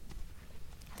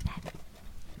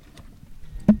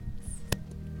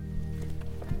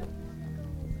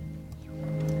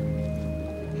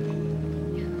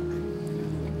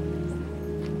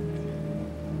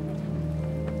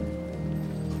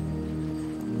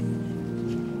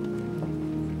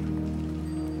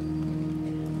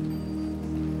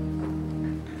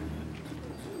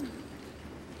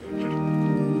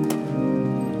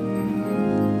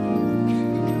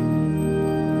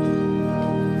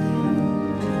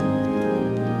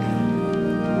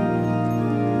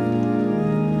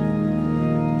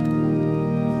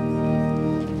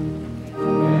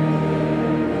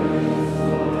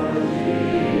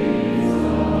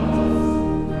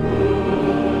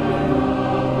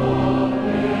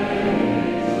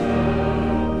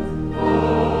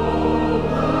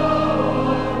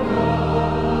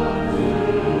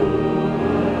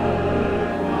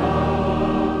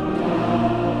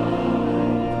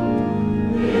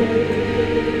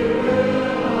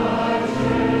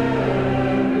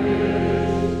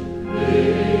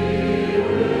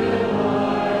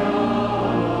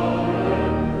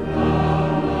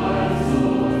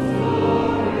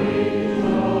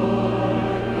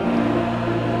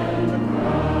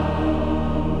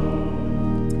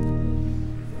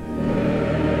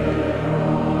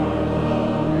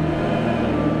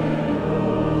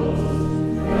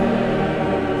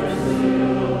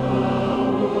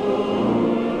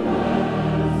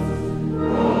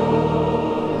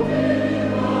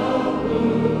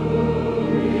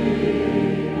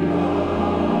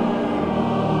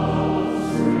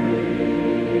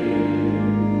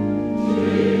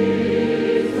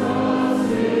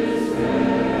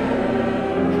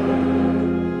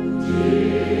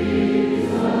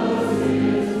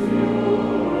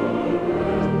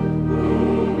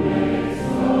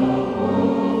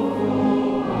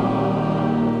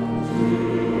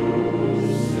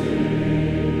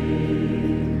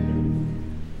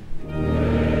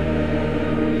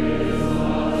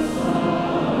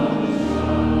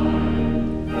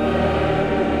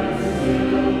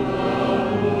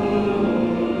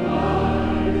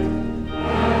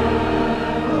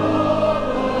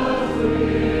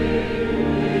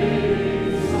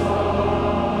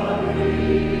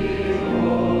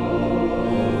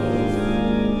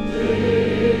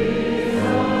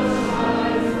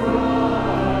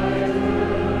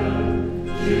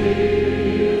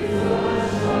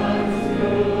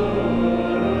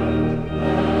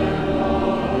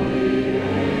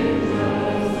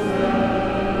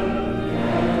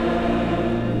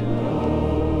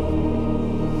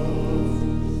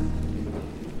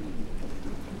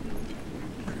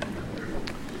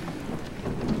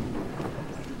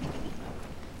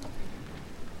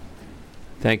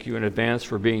 Thank you in advance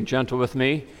for being gentle with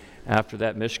me after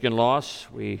that Michigan loss.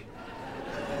 We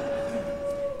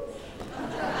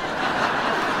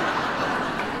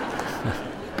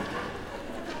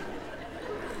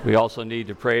also need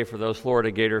to pray for those Florida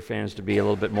Gator fans to be a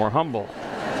little bit more humble.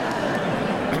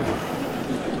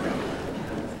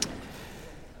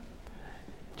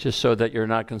 Just so that you're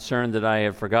not concerned that I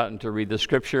have forgotten to read the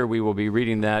scripture, we will be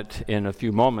reading that in a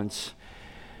few moments.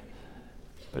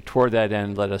 But toward that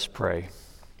end, let us pray.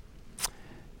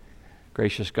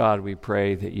 Gracious God, we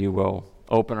pray that you will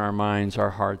open our minds, our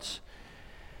hearts,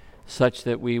 such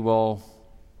that we will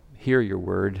hear your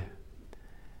word,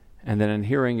 and then in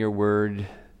hearing your word,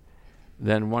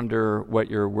 then wonder what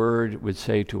your word would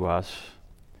say to us,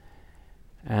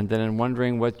 and then in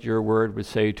wondering what your word would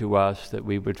say to us, that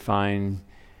we would find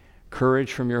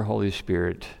courage from your Holy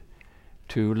Spirit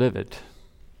to live it.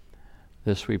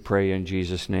 This we pray in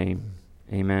Jesus' name.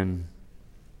 Amen.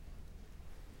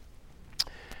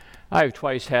 I have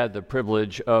twice had the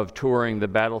privilege of touring the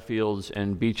battlefields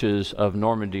and beaches of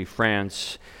Normandy,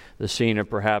 France, the scene of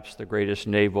perhaps the greatest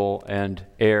naval and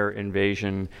air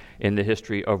invasion in the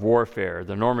history of warfare,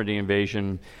 the Normandy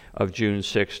invasion of June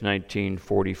 6,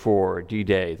 1944,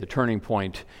 D-Day, the turning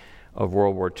point of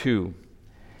World War II.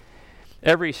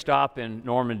 Every stop in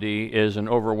Normandy is an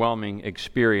overwhelming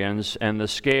experience, and the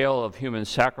scale of human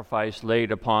sacrifice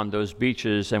laid upon those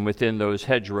beaches and within those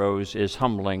hedgerows is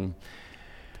humbling.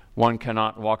 One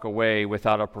cannot walk away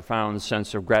without a profound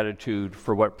sense of gratitude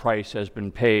for what price has been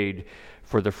paid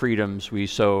for the freedoms we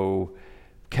so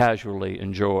casually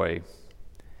enjoy.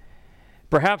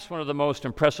 Perhaps one of the most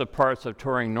impressive parts of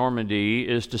touring Normandy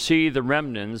is to see the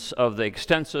remnants of the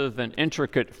extensive and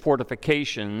intricate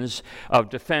fortifications of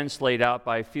defense laid out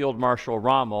by Field Marshal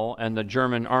Rommel and the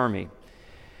German army.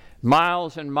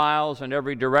 Miles and miles in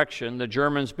every direction, the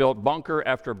Germans built bunker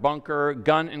after bunker,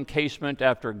 gun encasement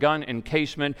after gun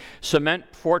encasement,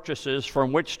 cement fortresses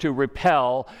from which to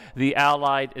repel the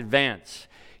Allied advance.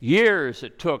 Years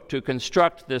it took to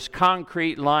construct this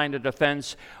concrete line of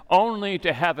defense, only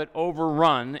to have it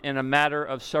overrun in a matter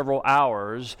of several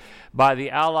hours by the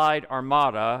Allied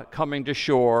armada coming to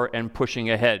shore and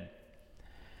pushing ahead.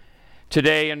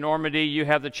 Today in Normandy, you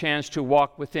have the chance to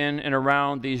walk within and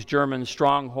around these German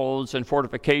strongholds and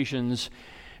fortifications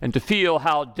and to feel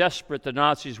how desperate the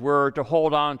Nazis were to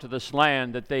hold on to this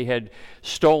land that they had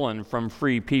stolen from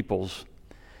free peoples.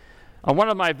 On one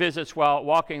of my visits while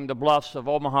walking the bluffs of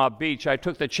Omaha Beach, I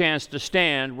took the chance to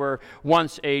stand where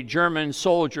once a German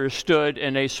soldier stood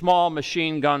in a small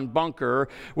machine gun bunker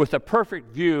with a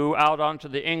perfect view out onto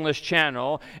the English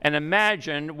Channel, and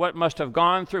imagined what must have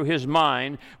gone through his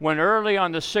mind when early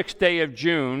on the 6th day of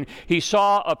June he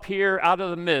saw appear out of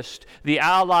the mist the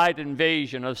Allied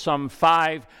invasion of some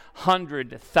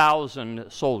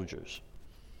 500,000 soldiers.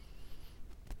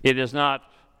 It is not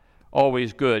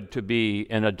always good to be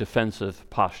in a defensive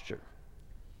posture.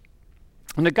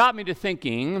 And it got me to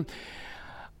thinking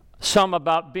some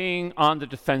about being on the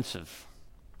defensive.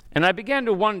 And I began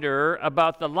to wonder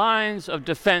about the lines of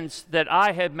defense that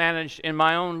I had managed in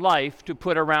my own life to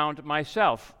put around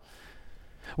myself.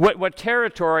 What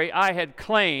territory I had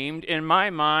claimed in my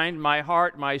mind, my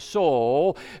heart, my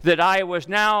soul, that I was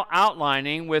now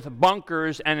outlining with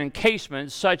bunkers and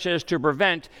encasements such as to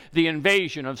prevent the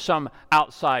invasion of some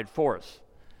outside force.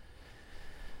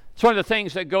 It's one of the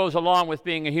things that goes along with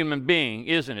being a human being,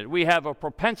 isn't it? We have a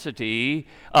propensity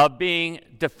of being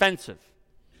defensive.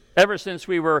 Ever since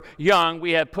we were young,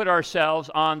 we have put ourselves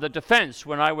on the defense.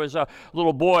 When I was a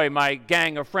little boy, my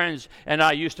gang of friends and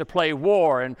I used to play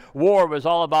war, and war was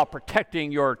all about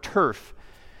protecting your turf.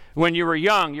 When you were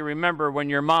young, you remember when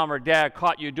your mom or dad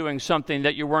caught you doing something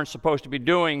that you weren't supposed to be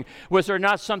doing. Was there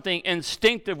not something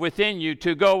instinctive within you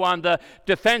to go on the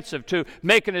defensive, to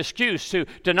make an excuse, to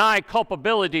deny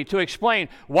culpability, to explain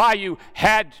why you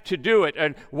had to do it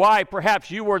and why perhaps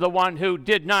you were the one who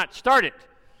did not start it?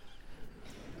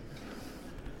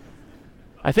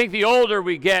 I think the older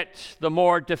we get, the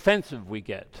more defensive we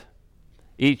get.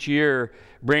 Each year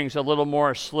brings a little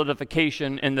more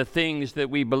solidification in the things that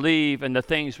we believe and the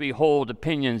things we hold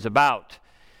opinions about.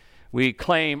 We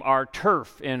claim our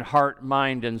turf in heart,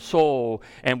 mind, and soul,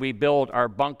 and we build our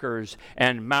bunkers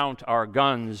and mount our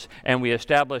guns, and we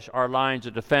establish our lines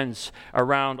of defense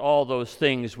around all those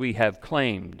things we have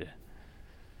claimed.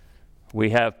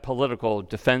 We have political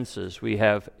defenses, we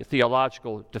have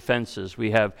theological defenses,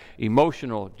 we have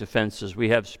emotional defenses, we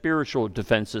have spiritual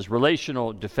defenses,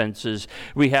 relational defenses,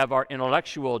 we have our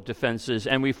intellectual defenses,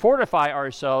 and we fortify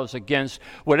ourselves against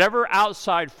whatever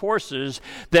outside forces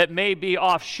that may be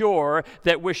offshore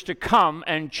that wish to come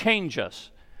and change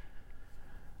us.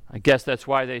 I guess that's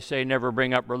why they say never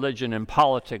bring up religion and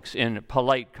politics in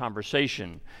polite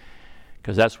conversation,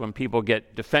 because that's when people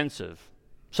get defensive,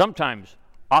 sometimes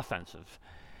offensive,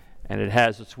 and it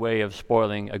has its way of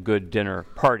spoiling a good dinner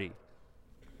party.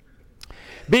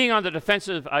 Being on the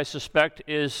defensive, I suspect,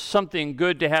 is something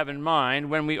good to have in mind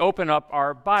when we open up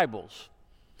our Bibles.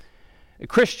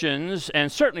 Christians, and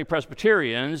certainly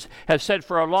Presbyterians, have said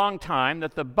for a long time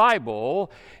that the Bible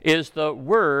is the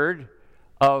Word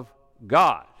of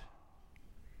God,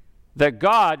 that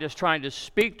God is trying to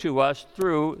speak to us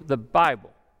through the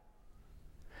Bible.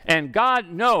 And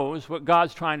God knows what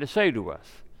God's trying to say to us.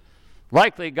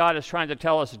 Likely, God is trying to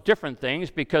tell us different things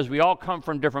because we all come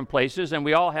from different places and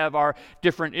we all have our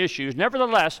different issues.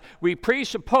 Nevertheless, we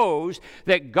presuppose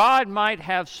that God might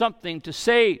have something to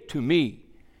say to me.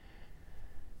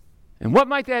 And what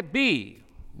might that be?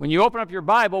 When you open up your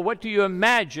Bible, what do you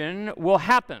imagine will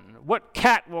happen? What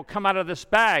cat will come out of this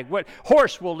bag? What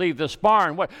horse will leave this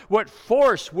barn? What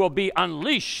force will be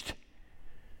unleashed?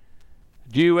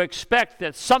 Do you expect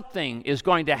that something is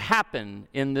going to happen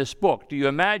in this book? Do you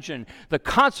imagine the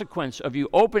consequence of you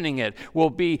opening it will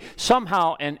be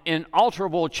somehow an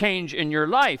inalterable change in your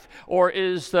life? Or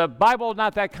is the Bible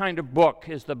not that kind of book?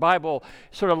 Is the Bible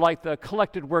sort of like the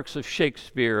collected works of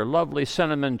Shakespeare, lovely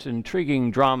sentiment,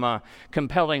 intriguing drama,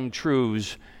 compelling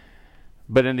truths,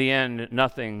 but in the end,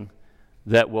 nothing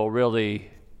that will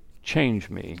really change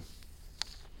me?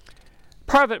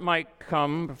 Part of it might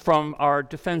come from our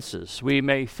defenses. We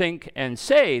may think and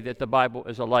say that the Bible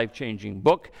is a life-changing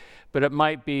book, but it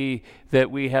might be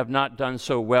that we have not done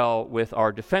so well with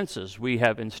our defenses. We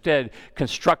have instead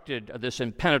constructed this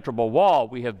impenetrable wall.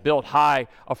 We have built high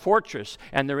a fortress,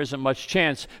 and there isn't much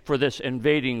chance for this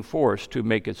invading force to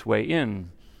make its way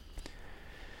in.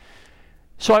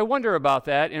 So I wonder about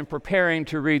that in preparing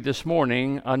to read this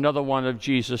morning another one of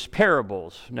Jesus'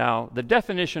 parables. Now, the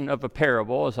definition of a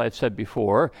parable, as I've said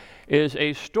before, is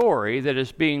a story that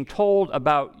is being told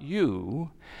about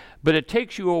you, but it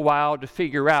takes you a while to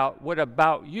figure out what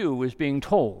about you is being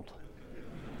told.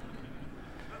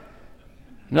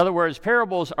 In other words,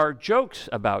 parables are jokes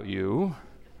about you,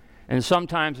 and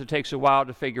sometimes it takes a while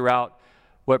to figure out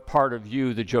what part of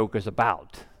you the joke is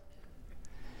about.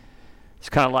 It's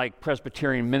kind of like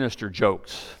Presbyterian minister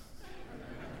jokes.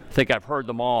 I think I've heard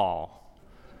them all.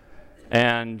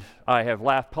 And I have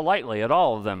laughed politely at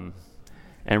all of them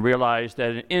and realized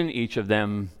that in each of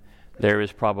them there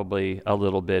is probably a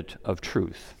little bit of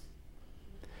truth.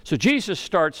 So Jesus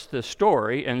starts the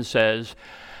story and says,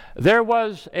 there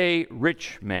was a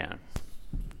rich man.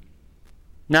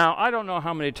 Now, I don't know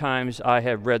how many times I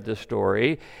have read this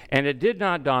story, and it did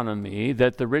not dawn on me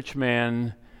that the rich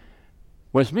man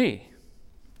was me.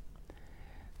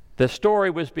 The story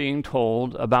was being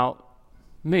told about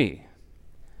me.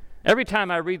 Every time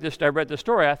I read the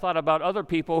story, I thought about other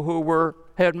people who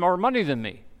had more money than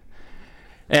me.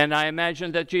 And I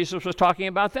imagined that Jesus was talking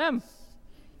about them,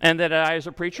 and that I, as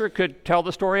a preacher, could tell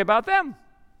the story about them.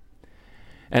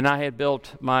 And I had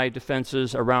built my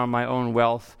defenses around my own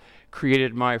wealth,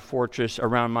 created my fortress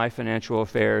around my financial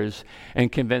affairs,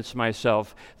 and convinced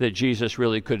myself that Jesus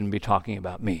really couldn't be talking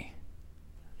about me.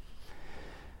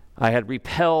 I had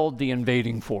repelled the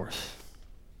invading force.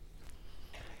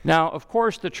 Now, of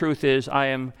course, the truth is I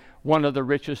am one of the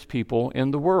richest people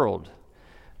in the world.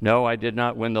 No, I did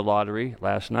not win the lottery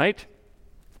last night.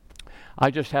 I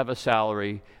just have a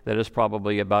salary that is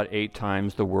probably about 8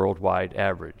 times the worldwide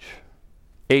average.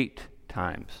 8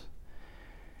 times.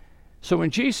 So when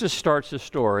Jesus starts the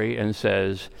story and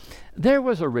says, there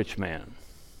was a rich man,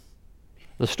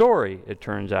 the story, it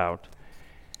turns out,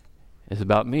 is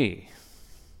about me.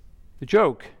 The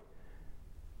joke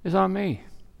is on me.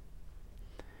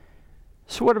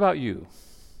 So what about you?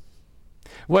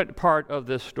 What part of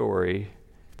this story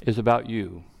is about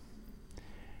you?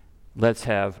 Let's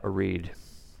have a read.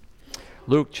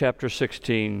 Luke chapter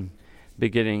 16,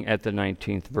 beginning at the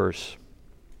 19th verse.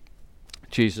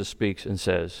 Jesus speaks and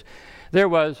says, there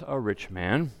was a rich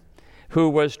man who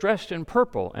was dressed in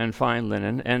purple and fine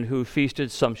linen, and who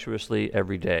feasted sumptuously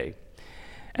every day.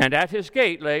 And at his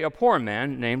gate lay a poor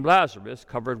man named Lazarus,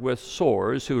 covered with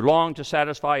sores, who longed to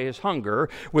satisfy his hunger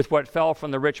with what fell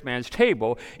from the rich man's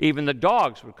table. Even the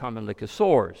dogs would come and lick his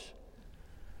sores.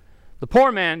 The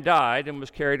poor man died and was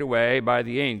carried away by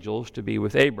the angels to be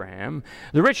with Abraham.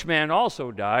 The rich man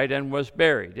also died and was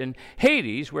buried. In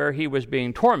Hades, where he was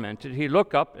being tormented, he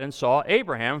looked up and saw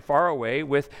Abraham far away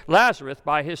with Lazarus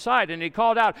by his side. And he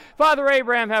called out, Father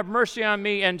Abraham, have mercy on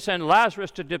me, and send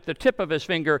Lazarus to dip the tip of his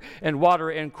finger in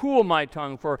water and cool my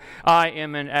tongue, for I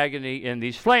am in agony in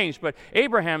these flames. But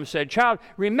Abraham said, Child,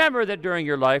 remember that during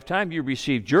your lifetime you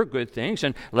received your good things,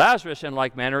 and Lazarus in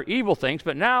like manner evil things.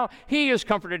 But now he is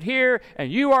comforted here,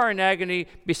 and you are in agony.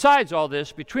 Besides all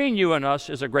this, between you and us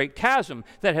is a great chasm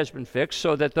that has been fixed,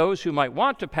 so that those who might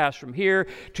want to pass from here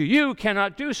to you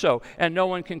cannot do so, and no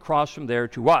one can cross from there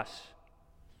to us.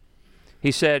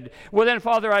 He said, Well then,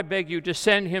 Father, I beg you to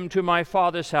send him to my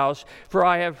father's house, for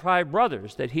I have 5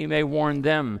 brothers, that he may warn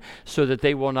them, so that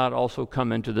they will not also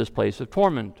come into this place of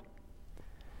torment.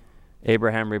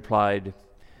 Abraham replied,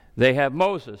 They have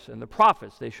Moses and the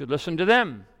prophets. They should listen to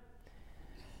them.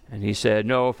 And he said,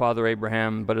 No, Father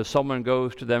Abraham, but if someone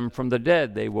goes to them from the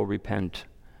dead, they will repent.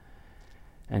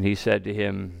 And he said to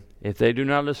him, If they do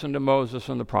not listen to Moses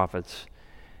and the prophets,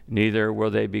 neither will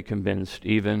they be convinced,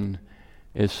 even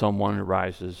if someone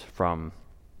rises from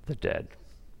the dead.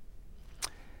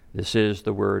 This is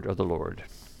the word of the Lord.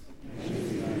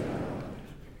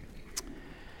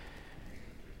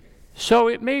 So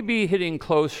it may be hitting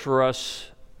close for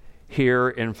us here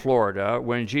in Florida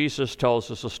when Jesus tells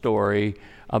us a story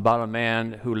about a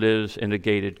man who lives in a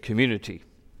gated community.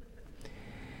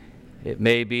 It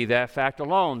may be that fact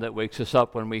alone that wakes us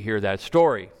up when we hear that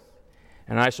story.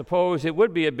 And I suppose it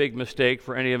would be a big mistake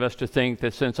for any of us to think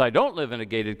that since I don't live in a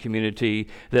gated community,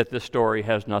 that this story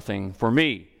has nothing for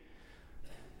me.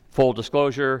 Full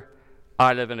disclosure,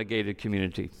 I live in a gated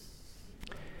community.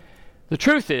 The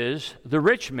truth is, the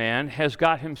rich man has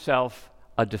got himself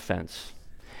a defense.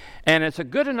 And it's a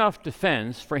good enough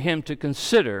defense for him not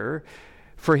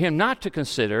to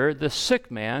consider the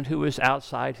sick man who is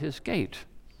outside his gate.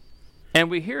 And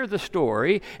we hear the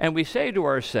story and we say to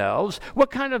ourselves,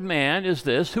 what kind of man is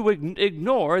this who would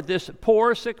ignore this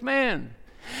poor sick man?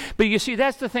 But you see,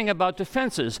 that's the thing about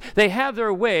defenses. They have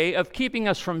their way of keeping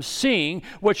us from seeing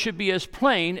what should be as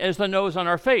plain as the nose on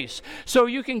our face. So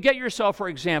you can get yourself, for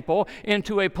example,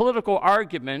 into a political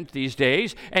argument these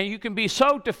days, and you can be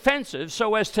so defensive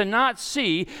so as to not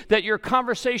see that your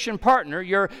conversation partner,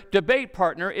 your debate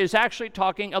partner, is actually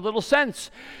talking a little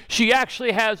sense. She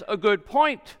actually has a good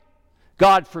point.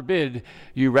 God forbid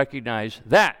you recognize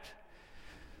that.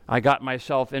 I got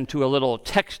myself into a little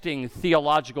texting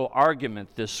theological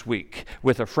argument this week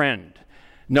with a friend.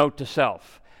 Note to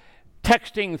self,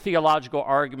 texting theological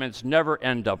arguments never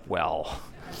end up well.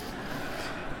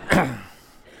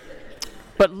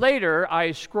 But later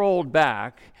I scrolled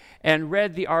back and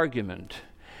read the argument,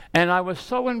 and I was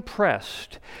so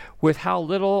impressed with how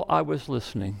little I was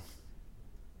listening.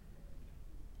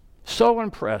 So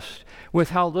impressed with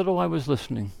how little I was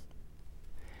listening.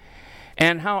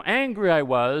 And how angry I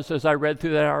was as I read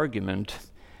through that argument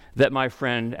that my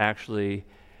friend actually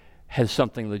had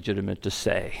something legitimate to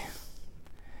say.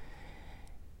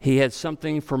 He had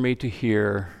something for me to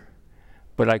hear,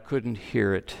 but I couldn't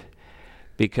hear it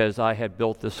because I had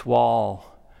built this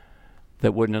wall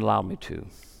that wouldn't allow me to.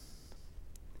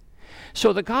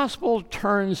 So the gospel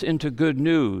turns into good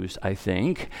news, I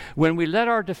think, when we let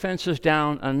our defenses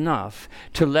down enough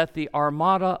to let the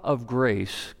armada of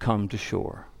grace come to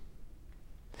shore.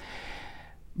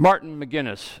 Martin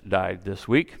McGuinness died this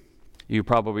week. You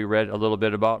probably read a little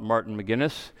bit about Martin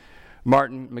McGuinness.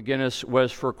 Martin McGuinness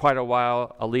was for quite a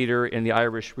while a leader in the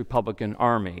Irish Republican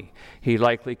Army. He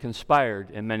likely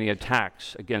conspired in many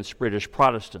attacks against British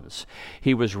Protestants.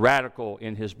 He was radical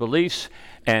in his beliefs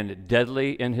and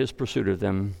deadly in his pursuit of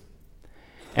them.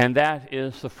 And that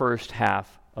is the first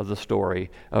half of the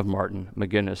story of Martin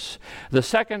McGuinness. The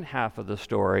second half of the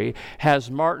story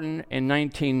has Martin in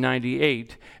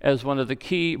 1998 as one of the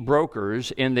key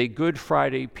brokers in the Good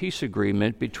Friday peace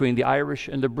agreement between the Irish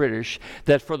and the British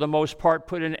that for the most part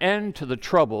put an end to the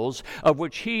troubles of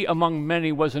which he, among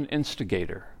many, was an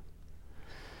instigator.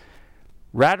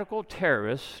 Radical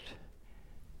terrorist,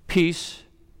 peace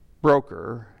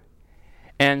broker,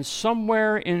 and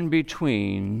somewhere in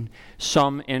between,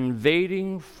 some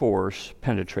invading force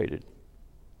penetrated.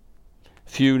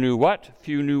 Few knew what,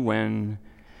 few knew when,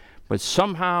 but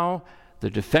somehow the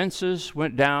defenses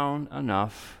went down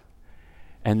enough,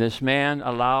 and this man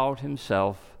allowed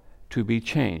himself to be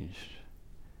changed,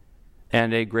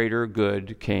 and a greater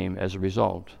good came as a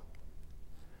result.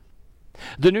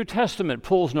 The New Testament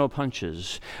pulls no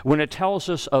punches when it tells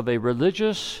us of a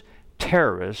religious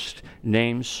terrorist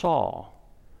named Saul,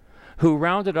 who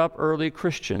rounded up early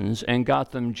Christians and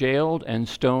got them jailed and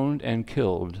stoned and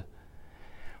killed.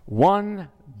 One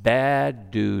bad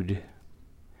dude.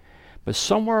 But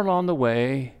somewhere along the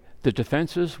way, the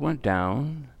defenses went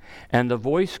down, and the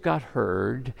voice got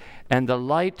heard, and the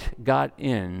light got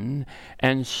in,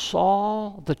 and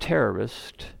Saul the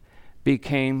terrorist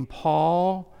became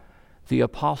Paul, the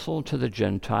apostle to the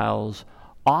Gentiles,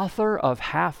 author of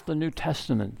half the New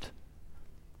Testament.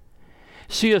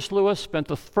 C.S. Lewis spent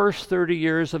the first 30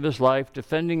 years of his life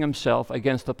defending himself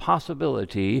against the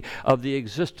possibility of the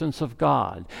existence of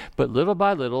God. But little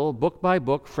by little, book by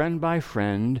book, friend by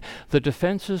friend, the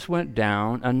defenses went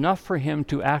down enough for him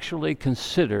to actually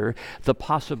consider the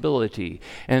possibility.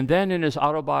 And then in his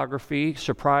autobiography,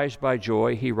 Surprised by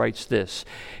Joy, he writes this.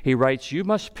 He writes, "You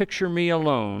must picture me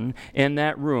alone in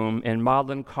that room in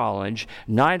Magdalen College,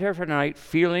 night after night,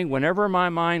 feeling, whenever my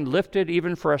mind lifted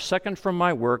even for a second from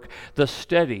my work, the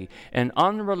steady and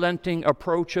unrelenting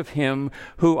approach of him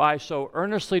who I so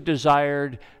earnestly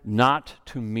desired not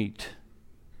to meet.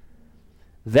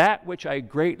 That which I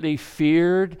greatly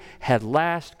feared had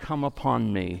last come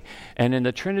upon me, and in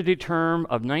the Trinity term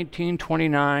of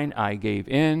 1929 I gave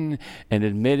in and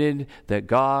admitted that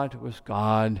God was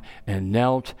God and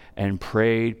knelt and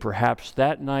prayed, perhaps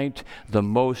that night the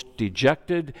most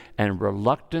dejected and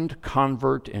reluctant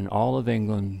convert in all of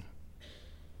England."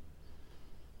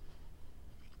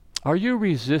 Are you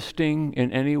resisting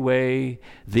in any way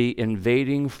the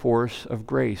invading force of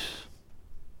grace?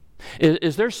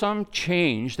 Is there some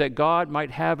change that God might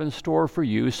have in store for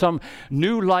you, some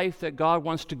new life that God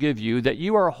wants to give you, that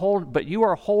you are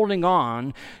holding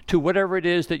on to whatever it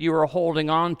is that you are holding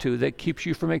on to that keeps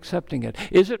you from accepting it?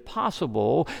 Is it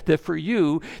possible that for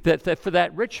you, that for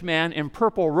that rich man in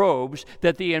purple robes,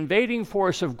 that the invading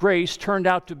force of grace turned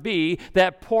out to be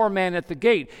that poor man at the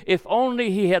gate? If only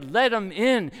he had let him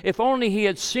in, if only he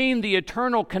had seen the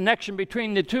eternal connection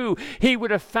between the two, he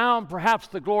would have found perhaps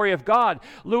the glory of God.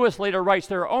 Lewis later writes,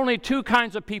 there are only two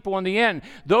kinds of people in the end: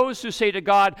 those who say to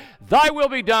God, "Thy will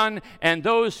be done," and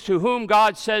those to whom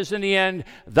God says in the end,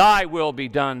 "Thy will be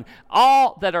done."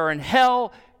 All that are in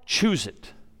hell choose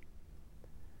it.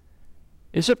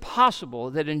 Is it possible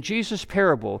that in Jesus'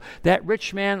 parable, that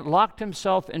rich man locked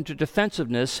himself into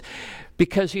defensiveness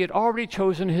because he had already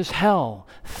chosen his hell,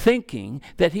 thinking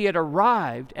that he had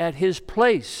arrived at his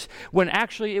place when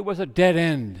actually it was a dead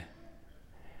end?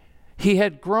 He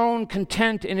had grown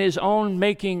content in his own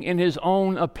making, in his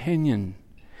own opinion.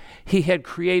 He had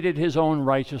created his own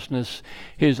righteousness,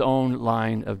 his own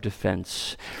line of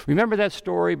defense. Remember that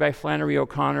story by Flannery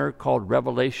O'Connor called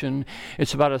Revelation?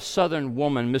 It's about a Southern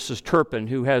woman, Mrs. Turpin,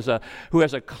 who has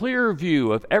a clear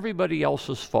view of everybody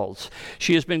else's faults.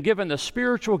 She has been given the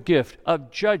spiritual gift of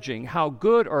judging how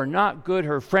good or not good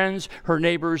her friends, her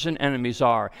neighbors, and enemies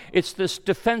are. It's this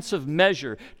defensive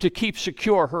measure to keep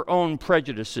secure her own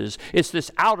prejudices. It's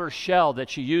this outer shell that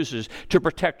she uses to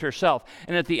protect herself.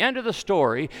 And at the end of the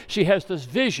story, she has this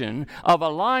vision of a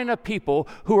line of people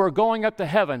who are going up to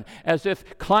heaven as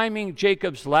if climbing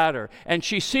Jacob's ladder. And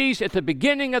she sees at the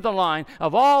beginning of the line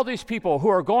of all these people who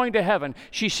are going to heaven,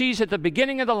 she sees at the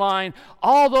beginning of the line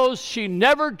all those she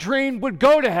never dreamed would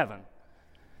go to heaven.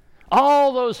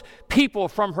 All those people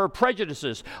from her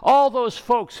prejudices, all those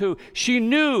folks who she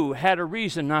knew had a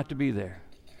reason not to be there.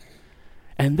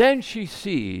 And then she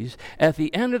sees, at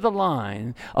the end of the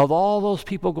line of all those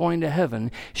people going to heaven,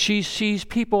 she sees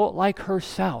people like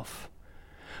herself,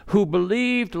 who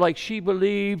believed like she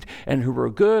believed, and who were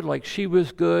good like she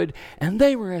was good, and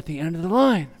they were at the end of the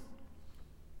line.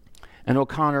 And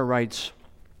O'Connor writes,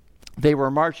 they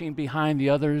were marching behind the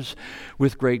others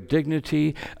with great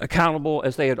dignity, accountable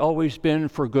as they had always been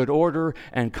for good order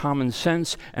and common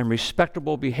sense and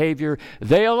respectable behavior.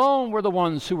 They alone were the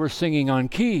ones who were singing on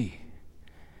key.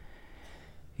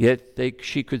 Yet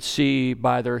she could see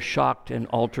by their shocked and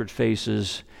altered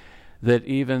faces that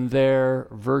even their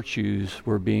virtues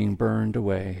were being burned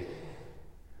away.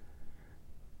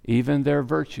 Even their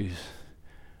virtues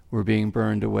were being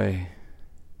burned away.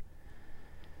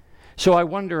 So I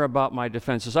wonder about my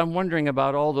defenses. I'm wondering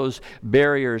about all those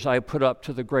barriers I put up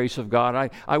to the grace of God.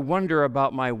 I wonder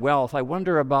about my wealth. I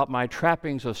wonder about my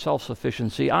trappings of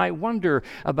self-sufficiency. I wonder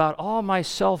about all my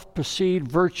self-perceived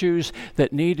virtues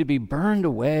that need to be burned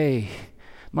away.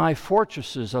 My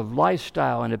fortresses of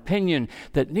lifestyle and opinion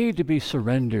that need to be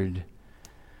surrendered.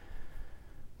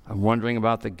 I'm wondering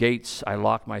about the gates I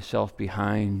lock myself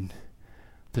behind,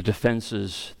 the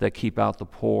defenses that keep out the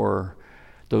poor,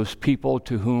 those people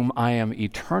to whom I am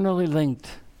eternally linked.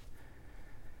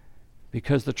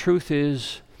 Because the truth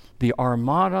is, the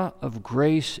armada of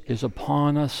grace is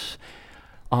upon us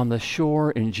on the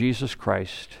shore in Jesus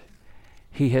Christ.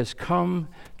 He has come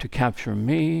to capture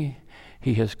me.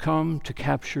 He has come to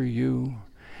capture you.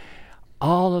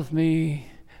 All of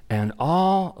me and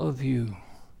all of you.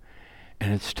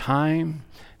 And it's time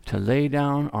to lay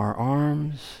down our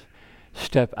arms,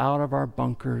 step out of our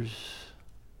bunkers,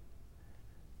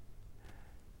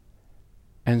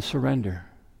 and surrender.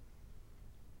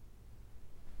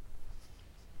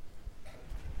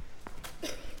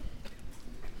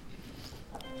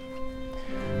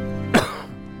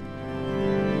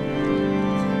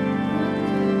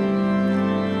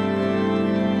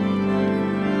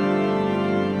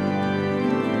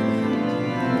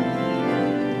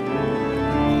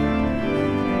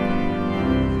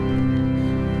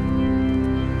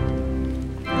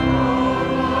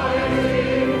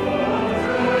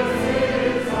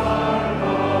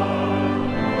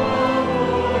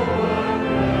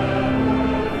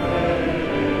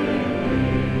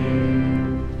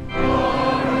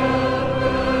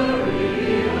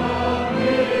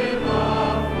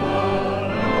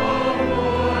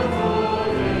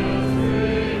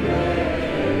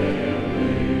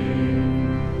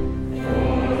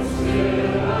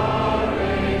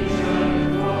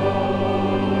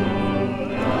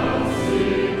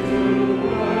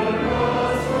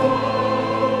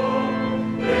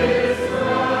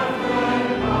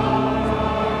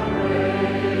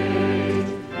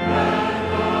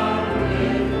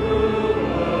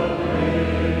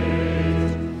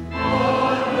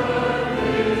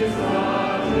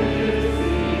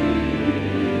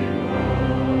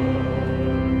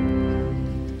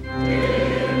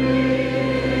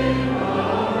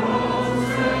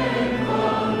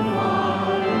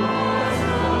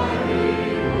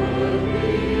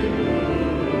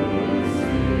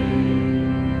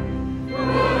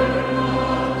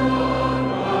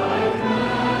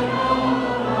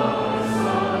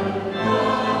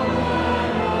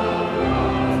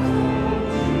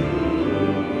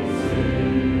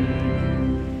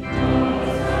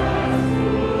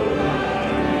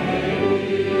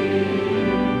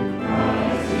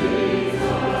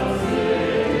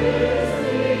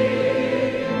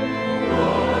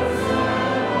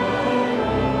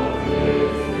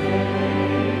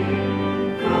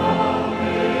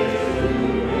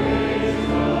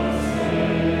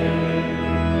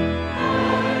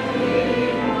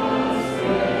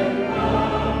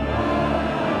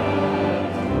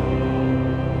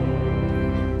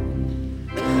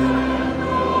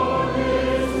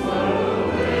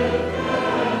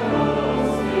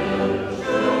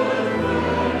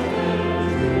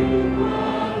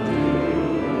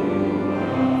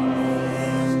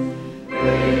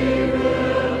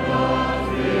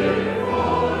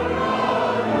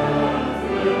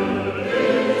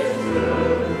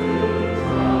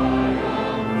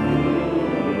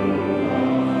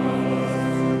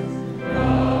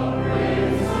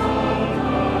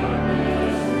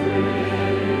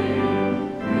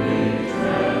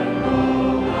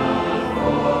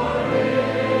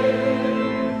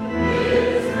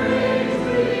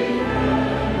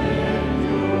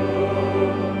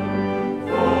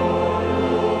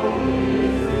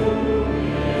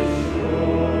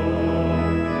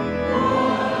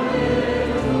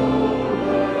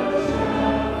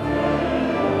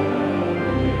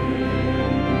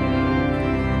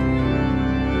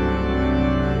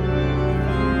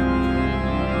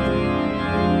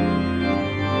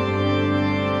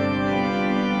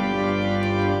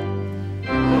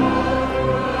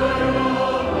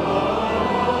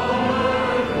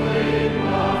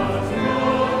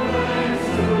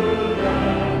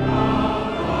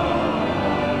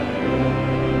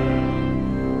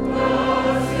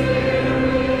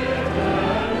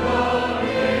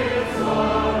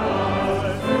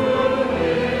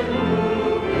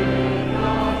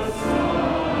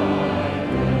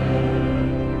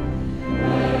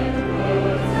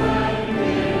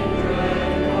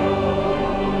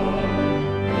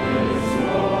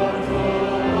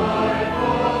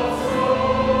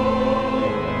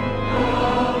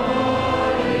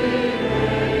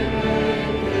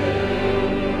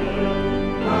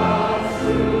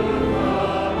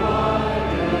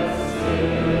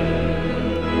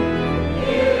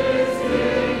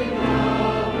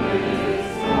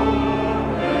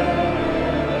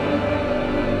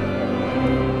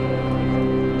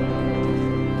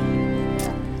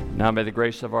 Now may the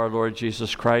grace of our Lord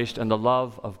Jesus Christ and the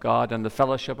love of God and the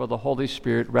fellowship of the Holy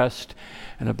Spirit rest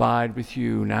and abide with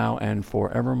you now and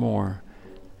forevermore.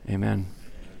 Amen.